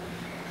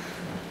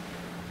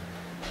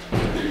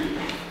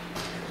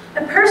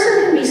 A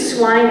person can be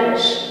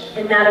swinish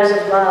in matters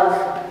of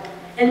love.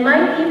 and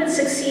might even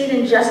succeed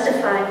in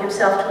justifying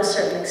himself to a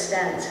certain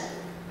extent.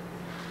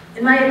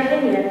 In my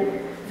opinion,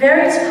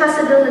 various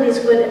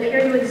possibilities would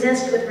appear to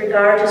exist with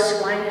regard to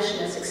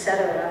swinishness,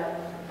 etc.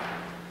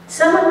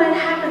 Someone might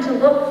happen to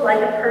look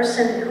like a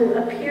person who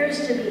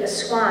appears to be a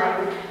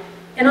swine,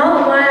 and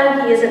all the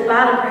while he is at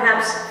bottom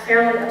perhaps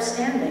fairly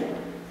upstanding.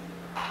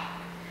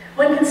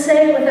 One can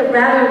say with a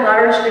rather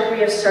large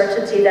degree of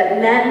certainty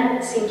that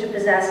men seem to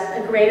possess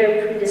a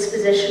greater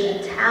predisposition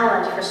and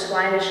talent for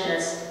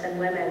swinishness than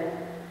women,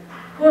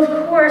 who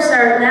of course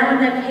are now and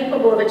then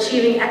capable of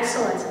achieving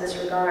excellence in this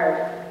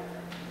regard.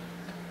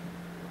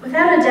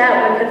 Without a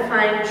doubt, one could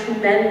find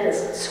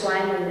tremendous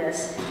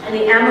swineliness in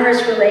the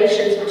amorous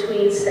relations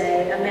between,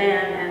 say, a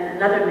man and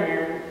another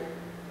man.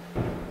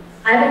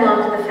 I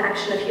belong to the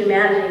faction of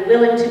humanity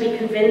willing to be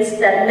convinced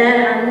that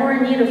men are more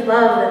in need of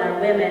love than are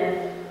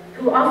women,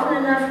 who often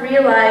enough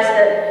realize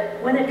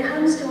that when it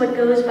comes to what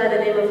goes by the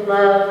name of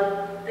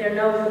love, they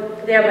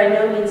are by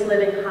no means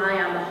living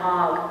high on the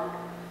hog.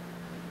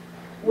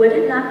 Would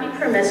it not be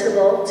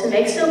permissible to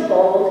make so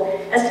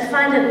bold as to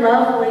find it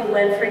lovely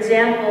when, for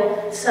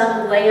example,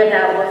 some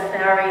layabout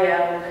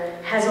Lothario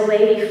has a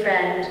lady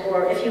friend,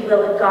 or if you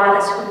will, a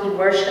goddess whom he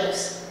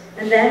worships,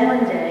 and then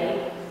one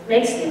day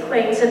makes the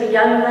acquaintance of a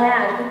young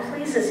lad who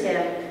pleases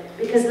him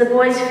because the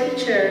boy's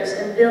features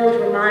and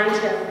build remind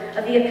him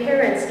of the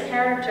appearance,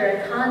 character,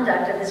 and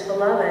conduct of his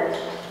beloved?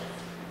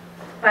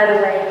 By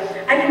the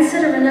way, I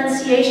consider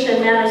renunciation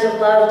in matters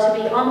of love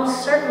to be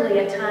almost certainly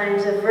at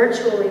times a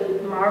virtually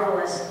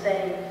marvelous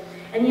thing,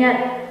 and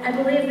yet I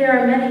believe there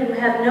are many who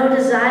have no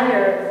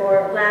desire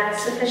or lack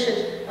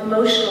sufficient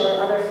emotional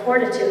or other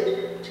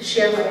fortitude to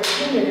share my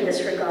opinion in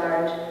this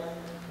regard.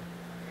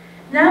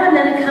 Now and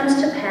then it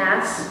comes to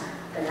pass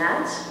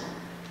that,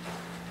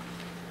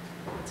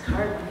 it's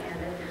hard to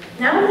handle,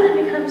 now and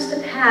then it comes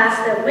to pass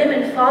that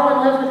women fall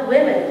in love with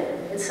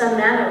women in some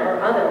manner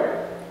or other.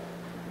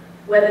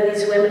 Whether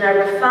these women are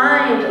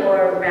refined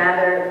or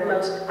rather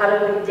most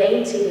utterly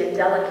dainty and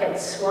delicate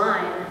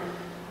swine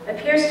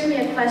appears to me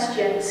a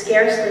question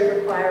scarcely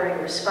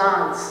requiring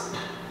response.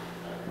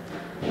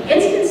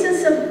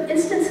 Instances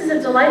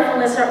of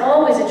delightfulness are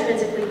always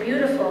intrinsically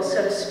beautiful,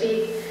 so to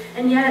speak,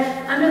 and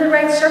yet, under the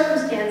right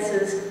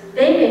circumstances,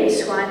 they may be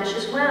swinish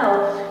as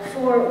well,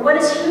 for what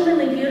is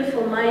humanly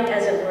beautiful might,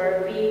 as it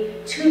were, be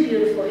too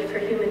beautiful for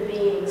human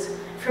beings,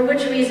 for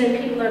which reason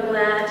people are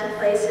glad to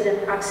place it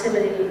in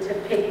proximity to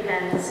pig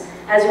pens,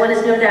 as one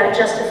is no doubt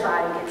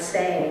justified in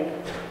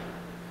saying.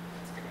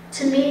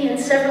 To me and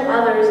several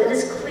others, it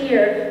is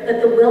clear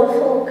that the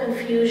willful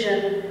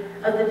confusion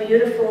of the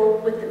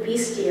beautiful with the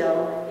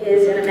bestial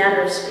is, in a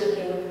manner of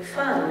speaking,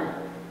 fun.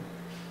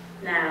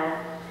 Now,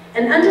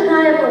 an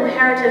undeniable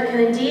imperative can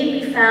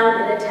indeed be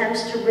found in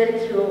attempts to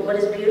ridicule what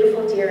is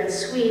beautiful, dear, and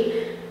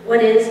sweet,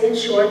 what is, in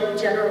short,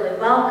 generally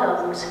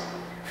welcomed.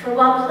 For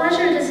while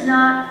pleasure does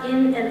not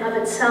in and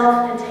of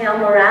itself entail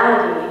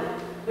morality,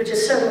 which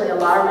is certainly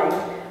alarming,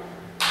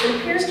 it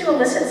appears to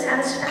elicit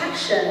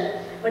satisfaction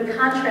when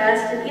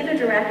contrasted either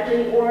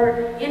directly or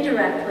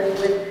indirectly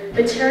with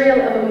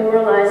material of a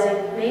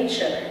moralizing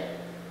nature.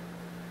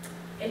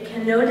 It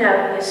can no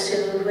doubt be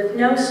assumed with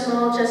no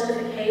small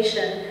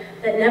justification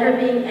that never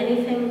being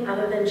anything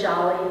other than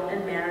jolly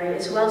and merry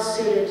is well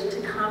suited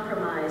to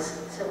compromise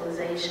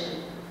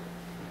civilization.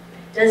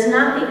 Does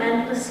not the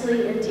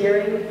endlessly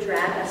endearing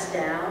drag us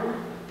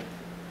down?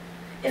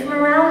 If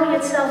morality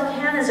itself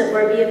can, as it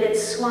were, be a bit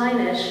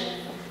swinish,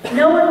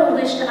 no one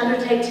will wish to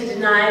undertake to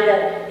deny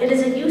that it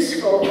is a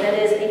useful, that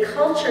is, a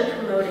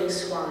culture-promoting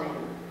swine.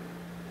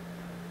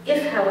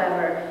 If,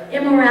 however,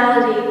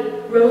 immorality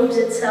robes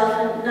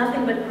itself in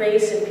nothing but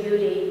grace and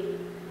beauty,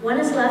 one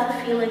is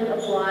left feeling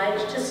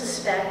obliged to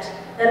suspect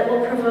that it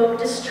will provoke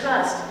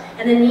distrust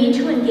and a need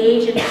to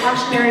engage in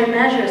cautionary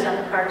measures on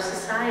the part of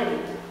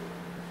society.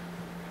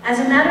 As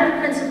a matter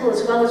of principle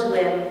as well as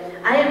whim,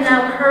 I am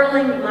now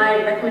hurling my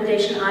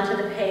recommendation onto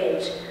the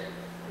page.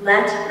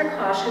 Let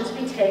precautions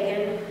be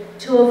taken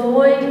to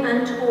avoid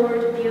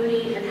untoward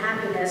beauty and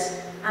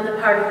happiness on the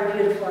part of the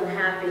beautiful and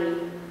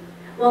happy,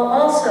 while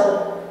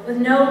also, with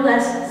no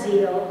less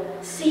zeal,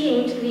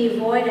 seeing to the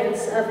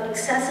avoidance of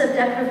excessive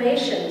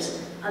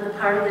deprivations on the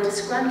part of the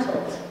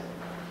disgruntled.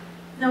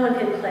 No one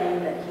can claim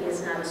that he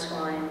is not a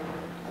swine.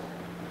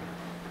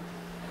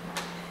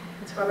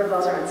 It's Robert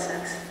Balzer on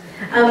sex.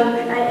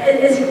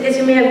 As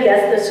you may have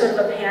guessed, there's sort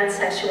of a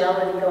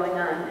pansexuality going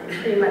on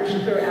pretty much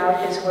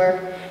throughout his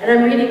work. And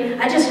I'm reading,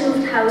 I just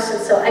moved house,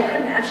 and so I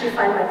couldn't actually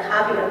find my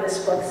copy of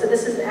this book. So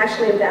this is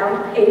actually a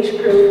bound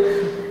page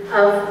proof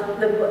of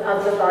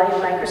the volume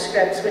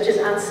Microscripts, which is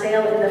on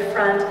sale in the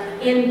front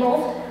in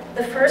both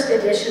the first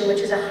edition,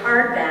 which is a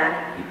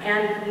hardback,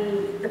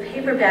 and the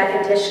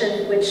paperback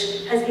edition,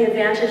 which has the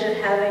advantage of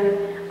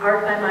having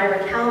art by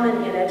Myra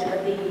Kalman in it,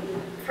 but the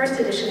first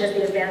edition has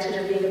the advantage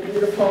of being a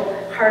beautiful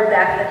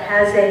hardback that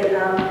has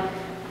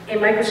a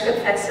microscope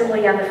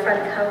facsimile on the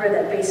front cover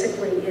that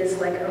basically is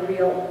like a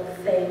real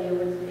thing.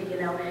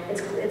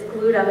 It's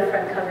glued on the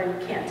front cover, you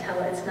can't tell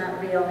it, it's not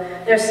real.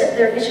 There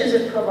are issues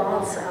of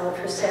Provence out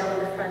for sale in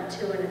the front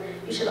too, and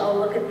you should all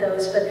look at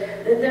those. But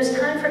there's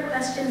time for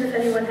questions if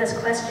anyone has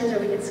questions, or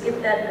we can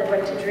skip that and go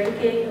right to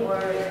drinking, or,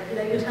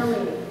 you tell me.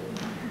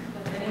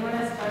 If anyone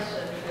has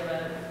questions, give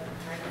a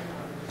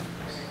microphone.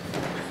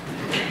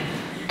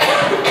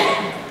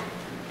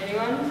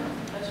 Anyone?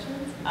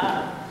 Questions?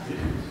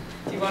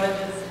 Do you want to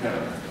just... No.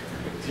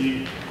 Do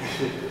you...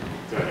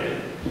 Go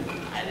ahead.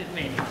 I didn't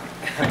mean.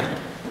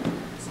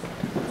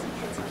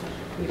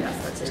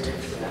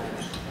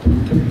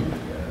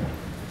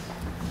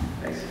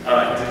 Thanks.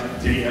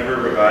 Did he ever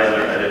revise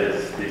or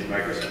edit these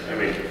microscopes? I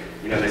mean,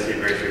 they seem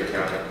very few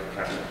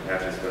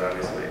patches, but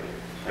obviously,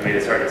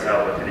 it's hard to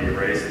tell, but did he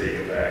erase the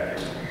go back?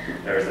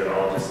 Or is it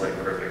all just like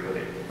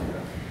perfectly?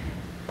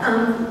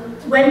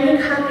 When he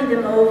copied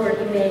them over,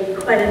 he made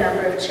quite a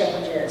number of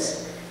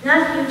changes.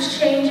 Not huge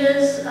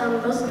changes,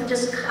 most of them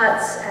just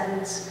cuts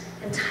and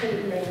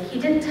tightening. He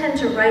didn't tend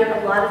to write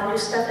a lot of new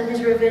stuff in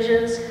his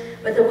revisions,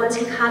 but the ones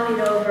he copied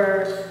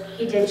over,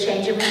 he did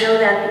change. And we know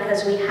that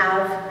because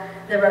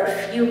there are a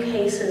few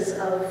cases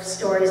of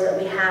stories that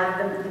we have,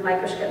 the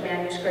microscript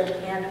manuscript,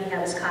 and we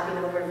have his copied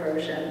over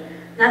version.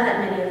 Not that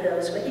many of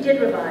those, but he did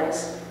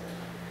revise.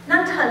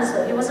 Not tons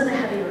though, he wasn't a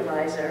heavy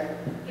reviser.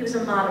 He was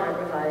a moderate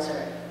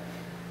reviser.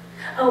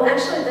 Oh,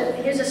 actually,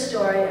 here's a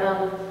story.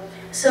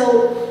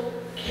 So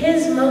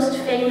his most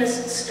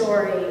famous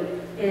story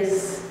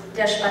is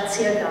Der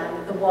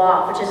Spaziergang, The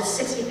Walk, which is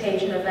a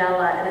 60-page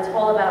novella, and it's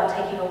all about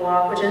taking a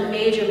walk, which is a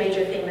major,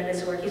 major theme in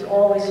his work. He's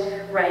always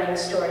writing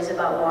stories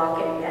about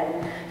walking,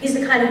 and he's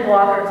the kind of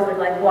walker who would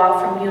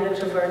walk from Munich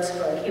to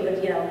Würzburg.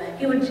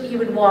 He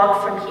would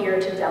walk from here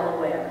to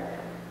Delaware,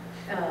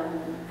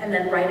 and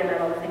then write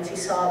about all the things he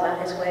saw about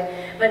his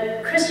way.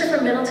 But Christopher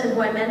Middleton,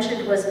 who I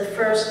mentioned, was the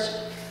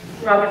first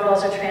Robert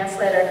Walser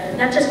translator,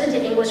 not just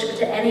into English, but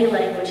to any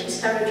language. He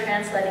started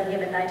translating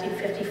him in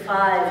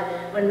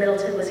 1955 when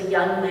Middleton was a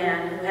young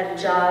man who had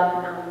a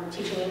job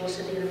teaching English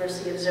at the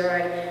University of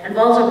Zurich. And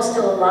Walser was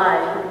still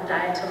alive. He didn't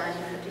die until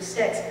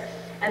 1956.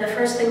 And the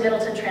first thing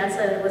Middleton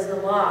translated was The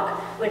Walk,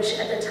 which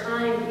at the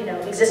time,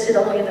 existed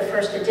only in the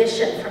first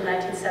edition from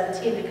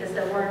 1917 because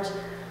there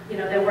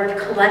weren't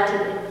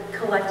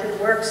collected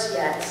works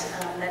yet.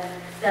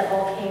 That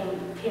all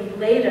came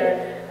later.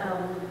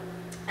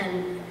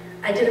 And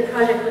I did a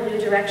project with New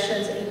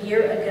Directions a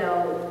year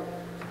ago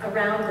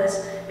around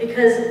this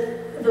because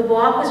The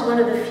Walk was one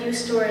of the few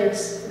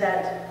stories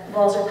that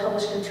Walser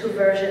published in two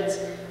versions.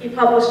 He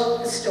published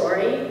the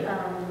story,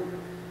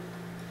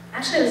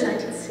 actually it was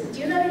 1960, do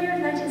you know the year?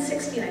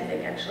 1916, I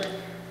think, actually.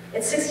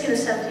 It's 16 or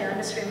 17, I'm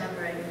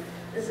misremembering.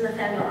 This is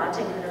Nathaniel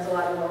Otting, who knows a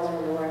lot of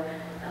Walser lore.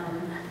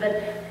 But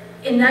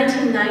in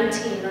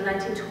 1919 or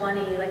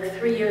 1920, like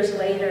 3 years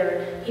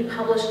later, he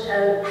published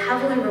a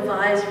heavily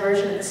revised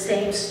version of the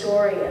same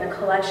story in a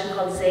collection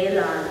called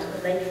Zeeland,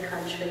 the Lake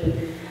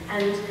Country.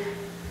 And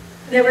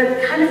there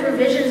were kind of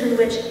revisions in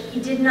which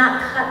he did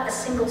not cut a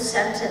single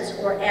sentence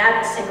or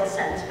add a single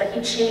sentence, but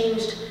he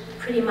changed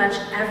pretty much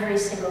every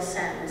single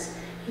sentence.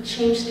 He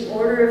changed the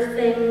order of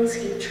things,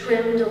 he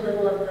trimmed a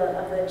little of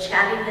the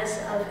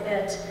chattiness of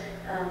it.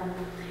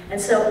 And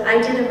so I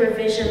did a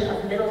revision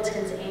of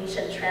Middleton's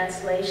ancient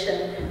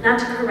translation, not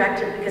to correct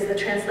it because the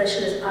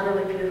translation is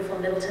utterly beautiful.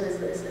 Middleton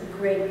is a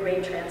great,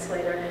 great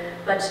translator,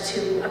 but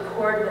to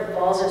accord with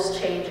Walser's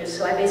changes.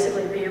 So I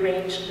basically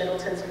rearranged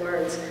Middleton's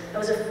words. That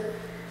was a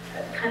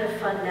kind of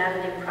fun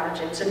editing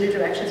project. So New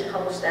Directions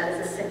published that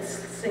as a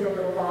single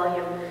little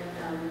volume.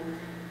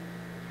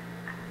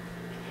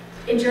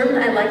 In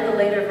German, I like the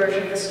later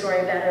version of the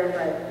story better,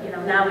 but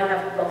now we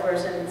have both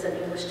versions in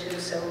English too.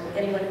 So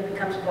anyone who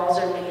becomes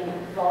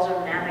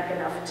Walser-manic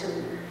enough to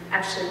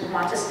actually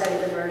want to study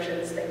the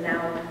versions, they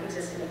now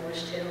exist in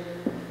English too.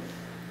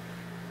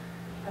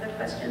 Other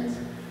questions?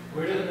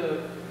 Where do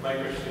the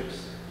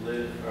microscripts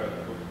live?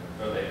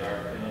 Are they in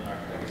an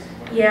archive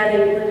somewhere? Yeah, they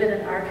live in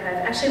an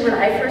archive. Actually, when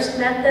I first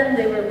met them,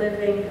 they were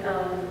living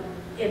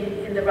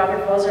in the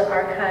Robert Walser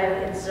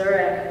archive in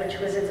Zurich, which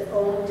was its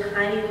own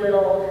tiny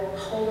little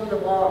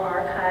hole-in-the-wall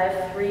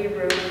archive, 3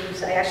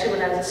 rooms. I actually,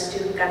 when I was a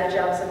student, got a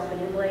job as a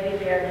cleaning lady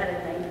there and had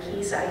a night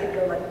key, so I could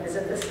go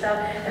visit this stuff.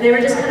 And they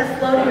were just kind of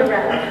floating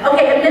around.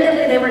 Okay,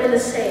 admittedly, they were in the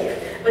safe,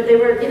 but they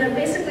were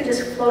basically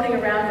just floating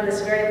around in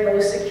this very low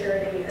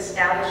security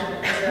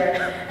establishment in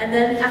Zurich. And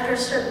then after a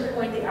certain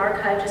point, the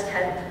archive just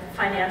had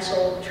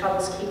financial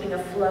troubles keeping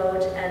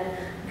afloat and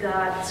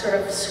got sort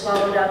of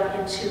swallowed up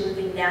into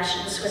the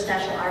Swiss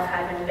National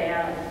Archive in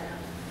Bern.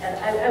 And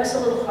I was a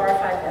little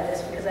horrified by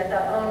this because I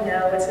thought, oh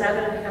no, it's now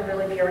going to become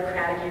really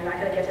bureaucratic, you're not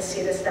going to get to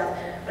see this stuff.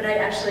 But I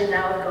actually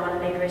now have gone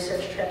and made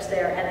research trips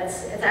there, and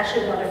it's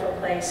actually a wonderful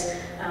place,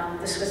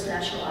 the Swiss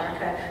National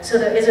Archive. So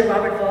there is a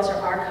Robert Walser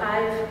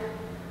archive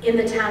in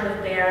the town of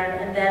Bern,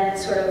 and then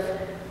sort of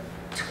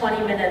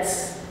 20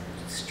 minutes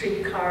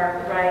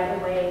streetcar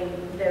ride away,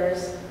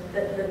 there's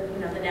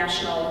the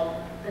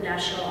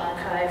National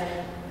Archive.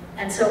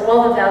 And so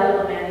all the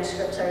valuable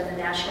manuscripts are in the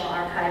National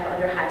Archive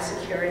under high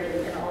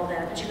security and all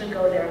that. but you can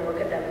go there and look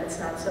at them, and it's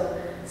not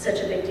such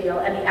a big deal.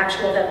 And the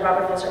actual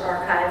Robert Walser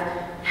archive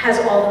has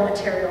all the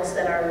materials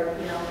that are,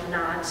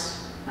 not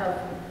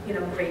of,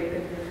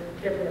 great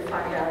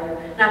bibliophile value,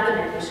 not the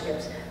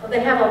manuscripts. Well, they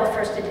have all the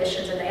first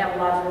editions, and they have a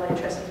lot of really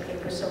interesting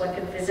papers, so one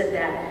can visit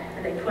that,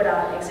 and they put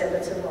on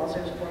exhibits of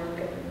Walser's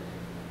work.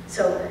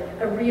 So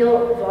a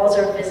real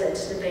Walser visit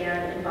to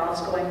Bern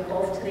involves going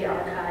both to the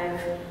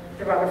archive,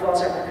 the Robert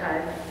Walser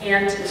archive,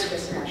 and to the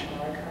Swiss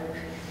National Archive.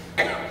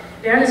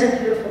 Bern is a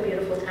beautiful,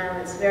 beautiful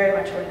town. It's very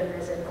much worth a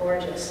visit.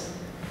 Gorgeous,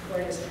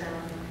 gorgeous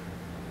town.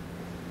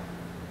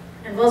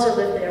 And Walser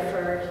lived there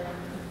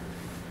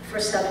for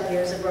 7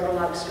 years and wrote a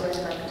lot of stories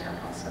about the town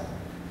also.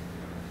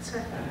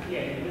 Sorry?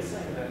 Yeah, you were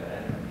saying that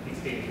he's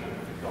been kind of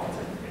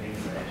forgotten in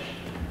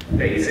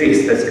English.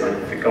 He's this kind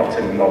of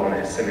forgotten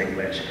modernist in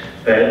English.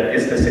 But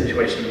is the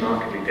situation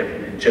markedly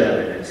different in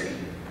German? Has he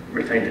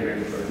retained an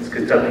influence?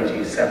 Because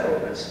W.G.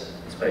 Sebel has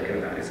spoken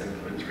about his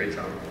influence, for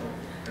example.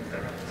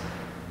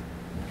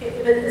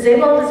 But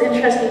Sebald is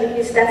interesting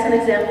because that's an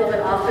example of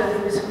an author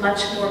who is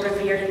much more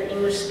revered in the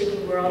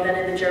English-speaking world than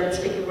in the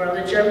German-speaking world.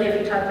 In Germany, if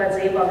you talk about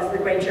Sebald as the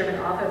great German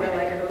author, they're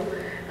like, who?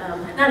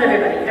 Not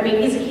everybody. I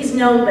mean, he's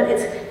known, but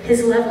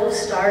his level of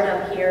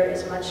stardom here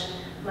is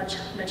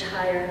much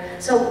higher.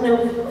 So,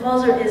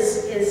 Walser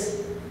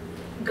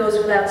goes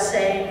without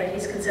saying that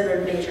he's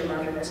considered a major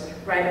modernist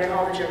writer in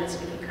all the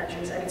German-speaking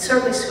countries. I mean,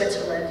 certainly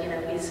Switzerland.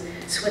 He's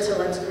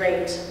Switzerland's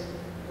great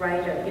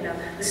writer.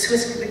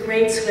 The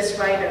great Swiss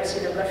writers.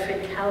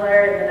 Gottfried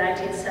Keller in the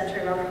 19th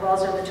century, Robert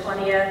Walser in the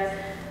 20th,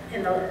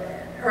 in the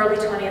early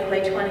 20th,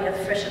 late 20th,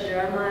 Frischem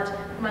Dürrenmatt.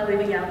 Am I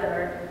leaving out that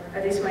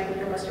are these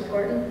the most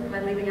important? Am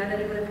I leaving out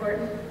anyone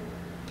important?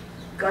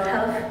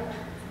 Gotthelf.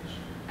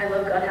 I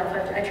love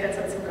Gotthelf. I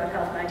translated some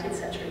Gotthelf, 19th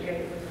century,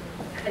 great.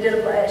 I did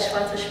a play,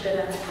 Schwarze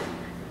Spinne.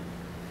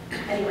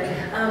 Anyway,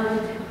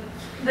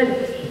 but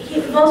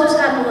Walser's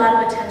gotten a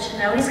lot of attention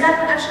now. He's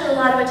gotten actually a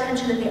lot of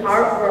attention in the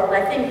art world,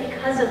 I think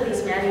because of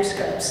these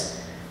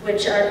manuscripts,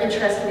 which are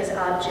interesting as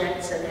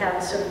objects and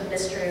have sort of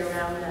mystery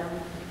around them.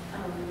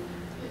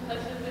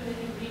 Has there been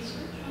any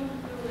research on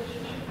the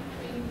relationship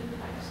between the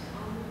text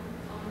on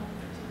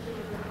a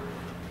particular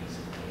piece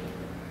of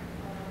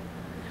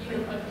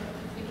paper? I'm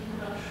thinking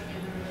about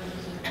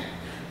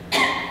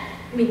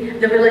I mean,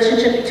 the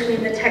relationship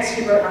between the text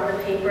he wrote on the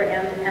paper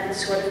and the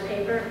sort of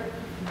paper?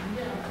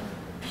 Yeah.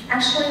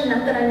 Actually,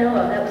 not that I know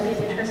of. That would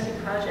be an interesting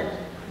project.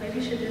 Maybe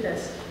you should do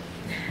this.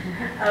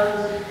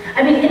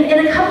 I mean,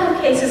 in a couple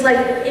of cases, like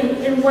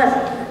in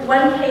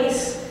one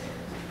case,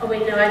 oh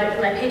wait, no,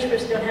 my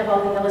papers don't have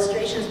all the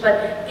illustrations,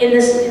 but in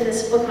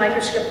this book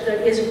microscript,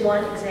 there is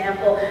one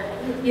example.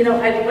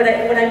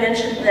 When I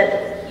mentioned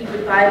that he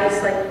would buy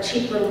these like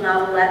cheap little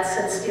novelettes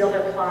and steal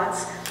their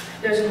plots,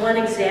 there's one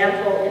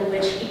example in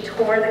which he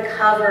tore the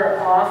cover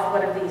off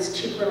one of these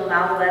cheap little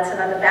novelettes, and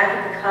on the back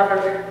of the cover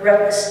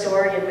wrote a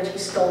story in which he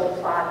stole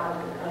the plot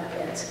of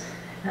it.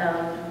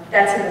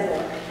 That's in the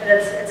book. And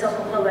it's a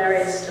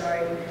hilarious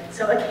story.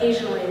 So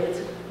occasionally it's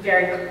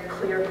very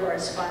clear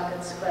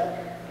correspondence,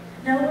 but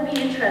no, it would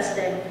be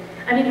interesting.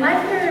 I mean, my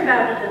theory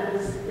about it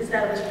is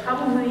that it was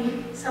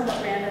probably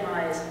somewhat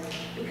randomized,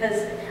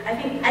 because I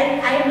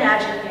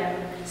imagine him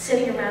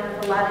sitting around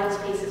with a lot of these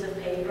pieces of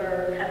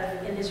paper kind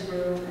of in his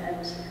room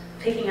and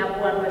picking up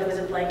one where there was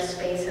a blank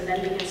space and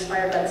then being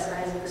inspired by the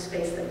size of the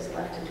space that was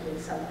left and doing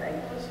something.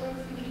 I was sort of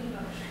thinking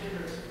about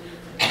Schiller's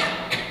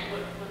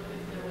what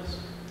if there was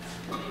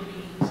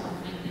maybe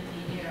something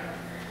in the air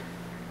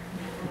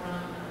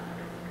around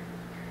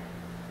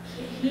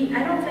that?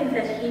 I don't think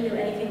that he knew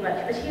anything about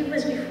it, but he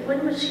was before,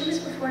 she was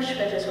before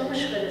Schwitter's. What was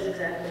Schwitter's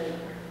exactly?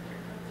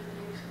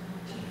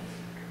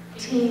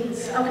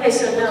 Teens. Okay,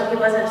 so no, he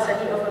wasn't, so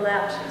he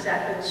overlapped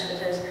exactly with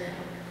Schwitter's.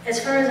 As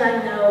far as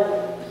I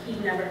know, he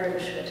never heard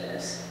of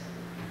Schwitter's.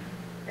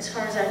 As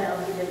far as I know,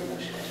 he didn't know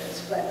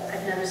Schwitter's, but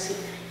I've never seen.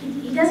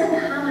 He doesn't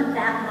comment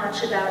that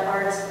much about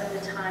artists of the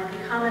time. He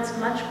comments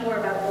much more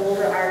about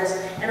older artists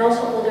and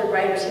also older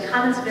writers. He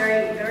comments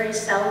very, very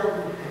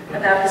seldom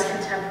about his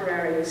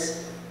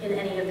contemporaries in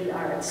any of the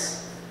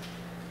arts,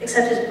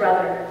 except his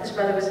brother. His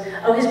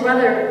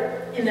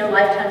brother in their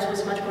lifetimes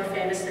was much more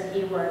famous than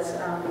he was.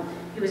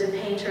 He was a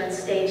painter and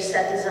stage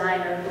set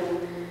designer who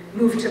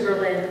moved to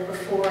Berlin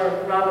before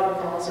Robert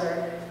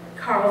Walser.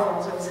 Karl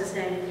Walser was his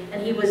name,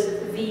 and he was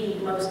the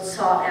most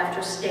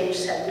sought-after stage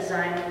set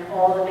designer in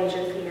all the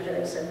major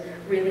theaters, and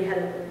really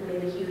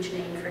made a huge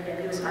name for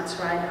him. He was Max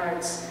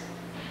Reinhardt's,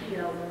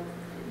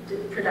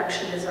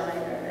 production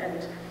designer,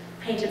 and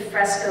painted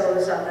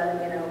frescoes on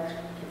the,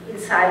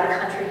 inside the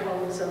country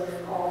homes of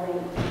all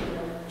the,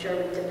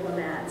 German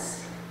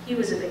diplomats. He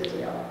was a big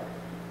deal.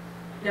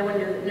 No one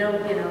knew,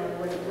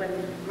 when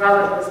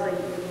Robert was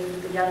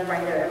the young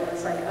writer, everyone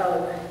was like,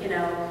 oh,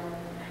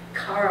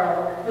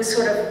 Karl was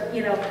sort of,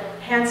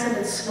 handsome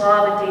and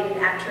suave and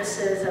dated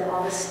actresses and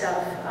all this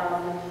stuff.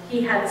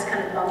 He had this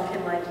kind of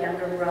bumpkin-like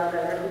younger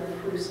brother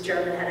whose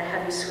German had a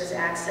heavy Swiss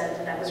accent,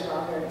 and that was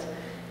Robert.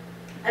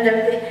 And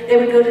then they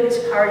would go to these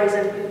parties,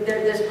 and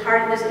there's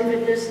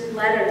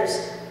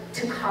letters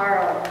to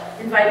Carl,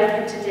 inviting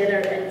him to dinner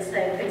and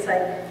saying things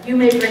like, "You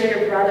may bring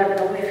your brother, but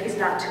only if he's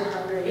not too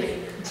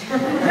hungry."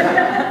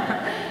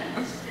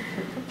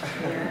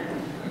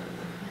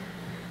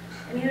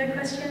 Any other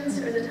questions,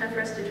 or is it time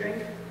for us to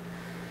drink?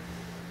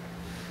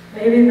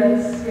 Maybe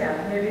that's,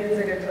 yeah, maybe it's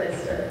a good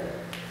place to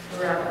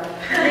wrap up.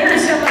 Thank you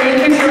so much.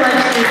 Thank you so much,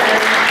 Susan.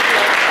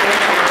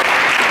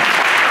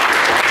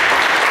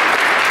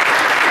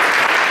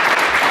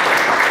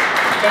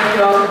 Thank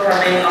you all for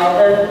coming. All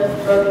the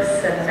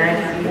books and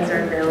magazines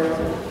are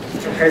available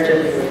for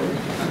purchase.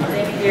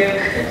 Thank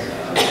you.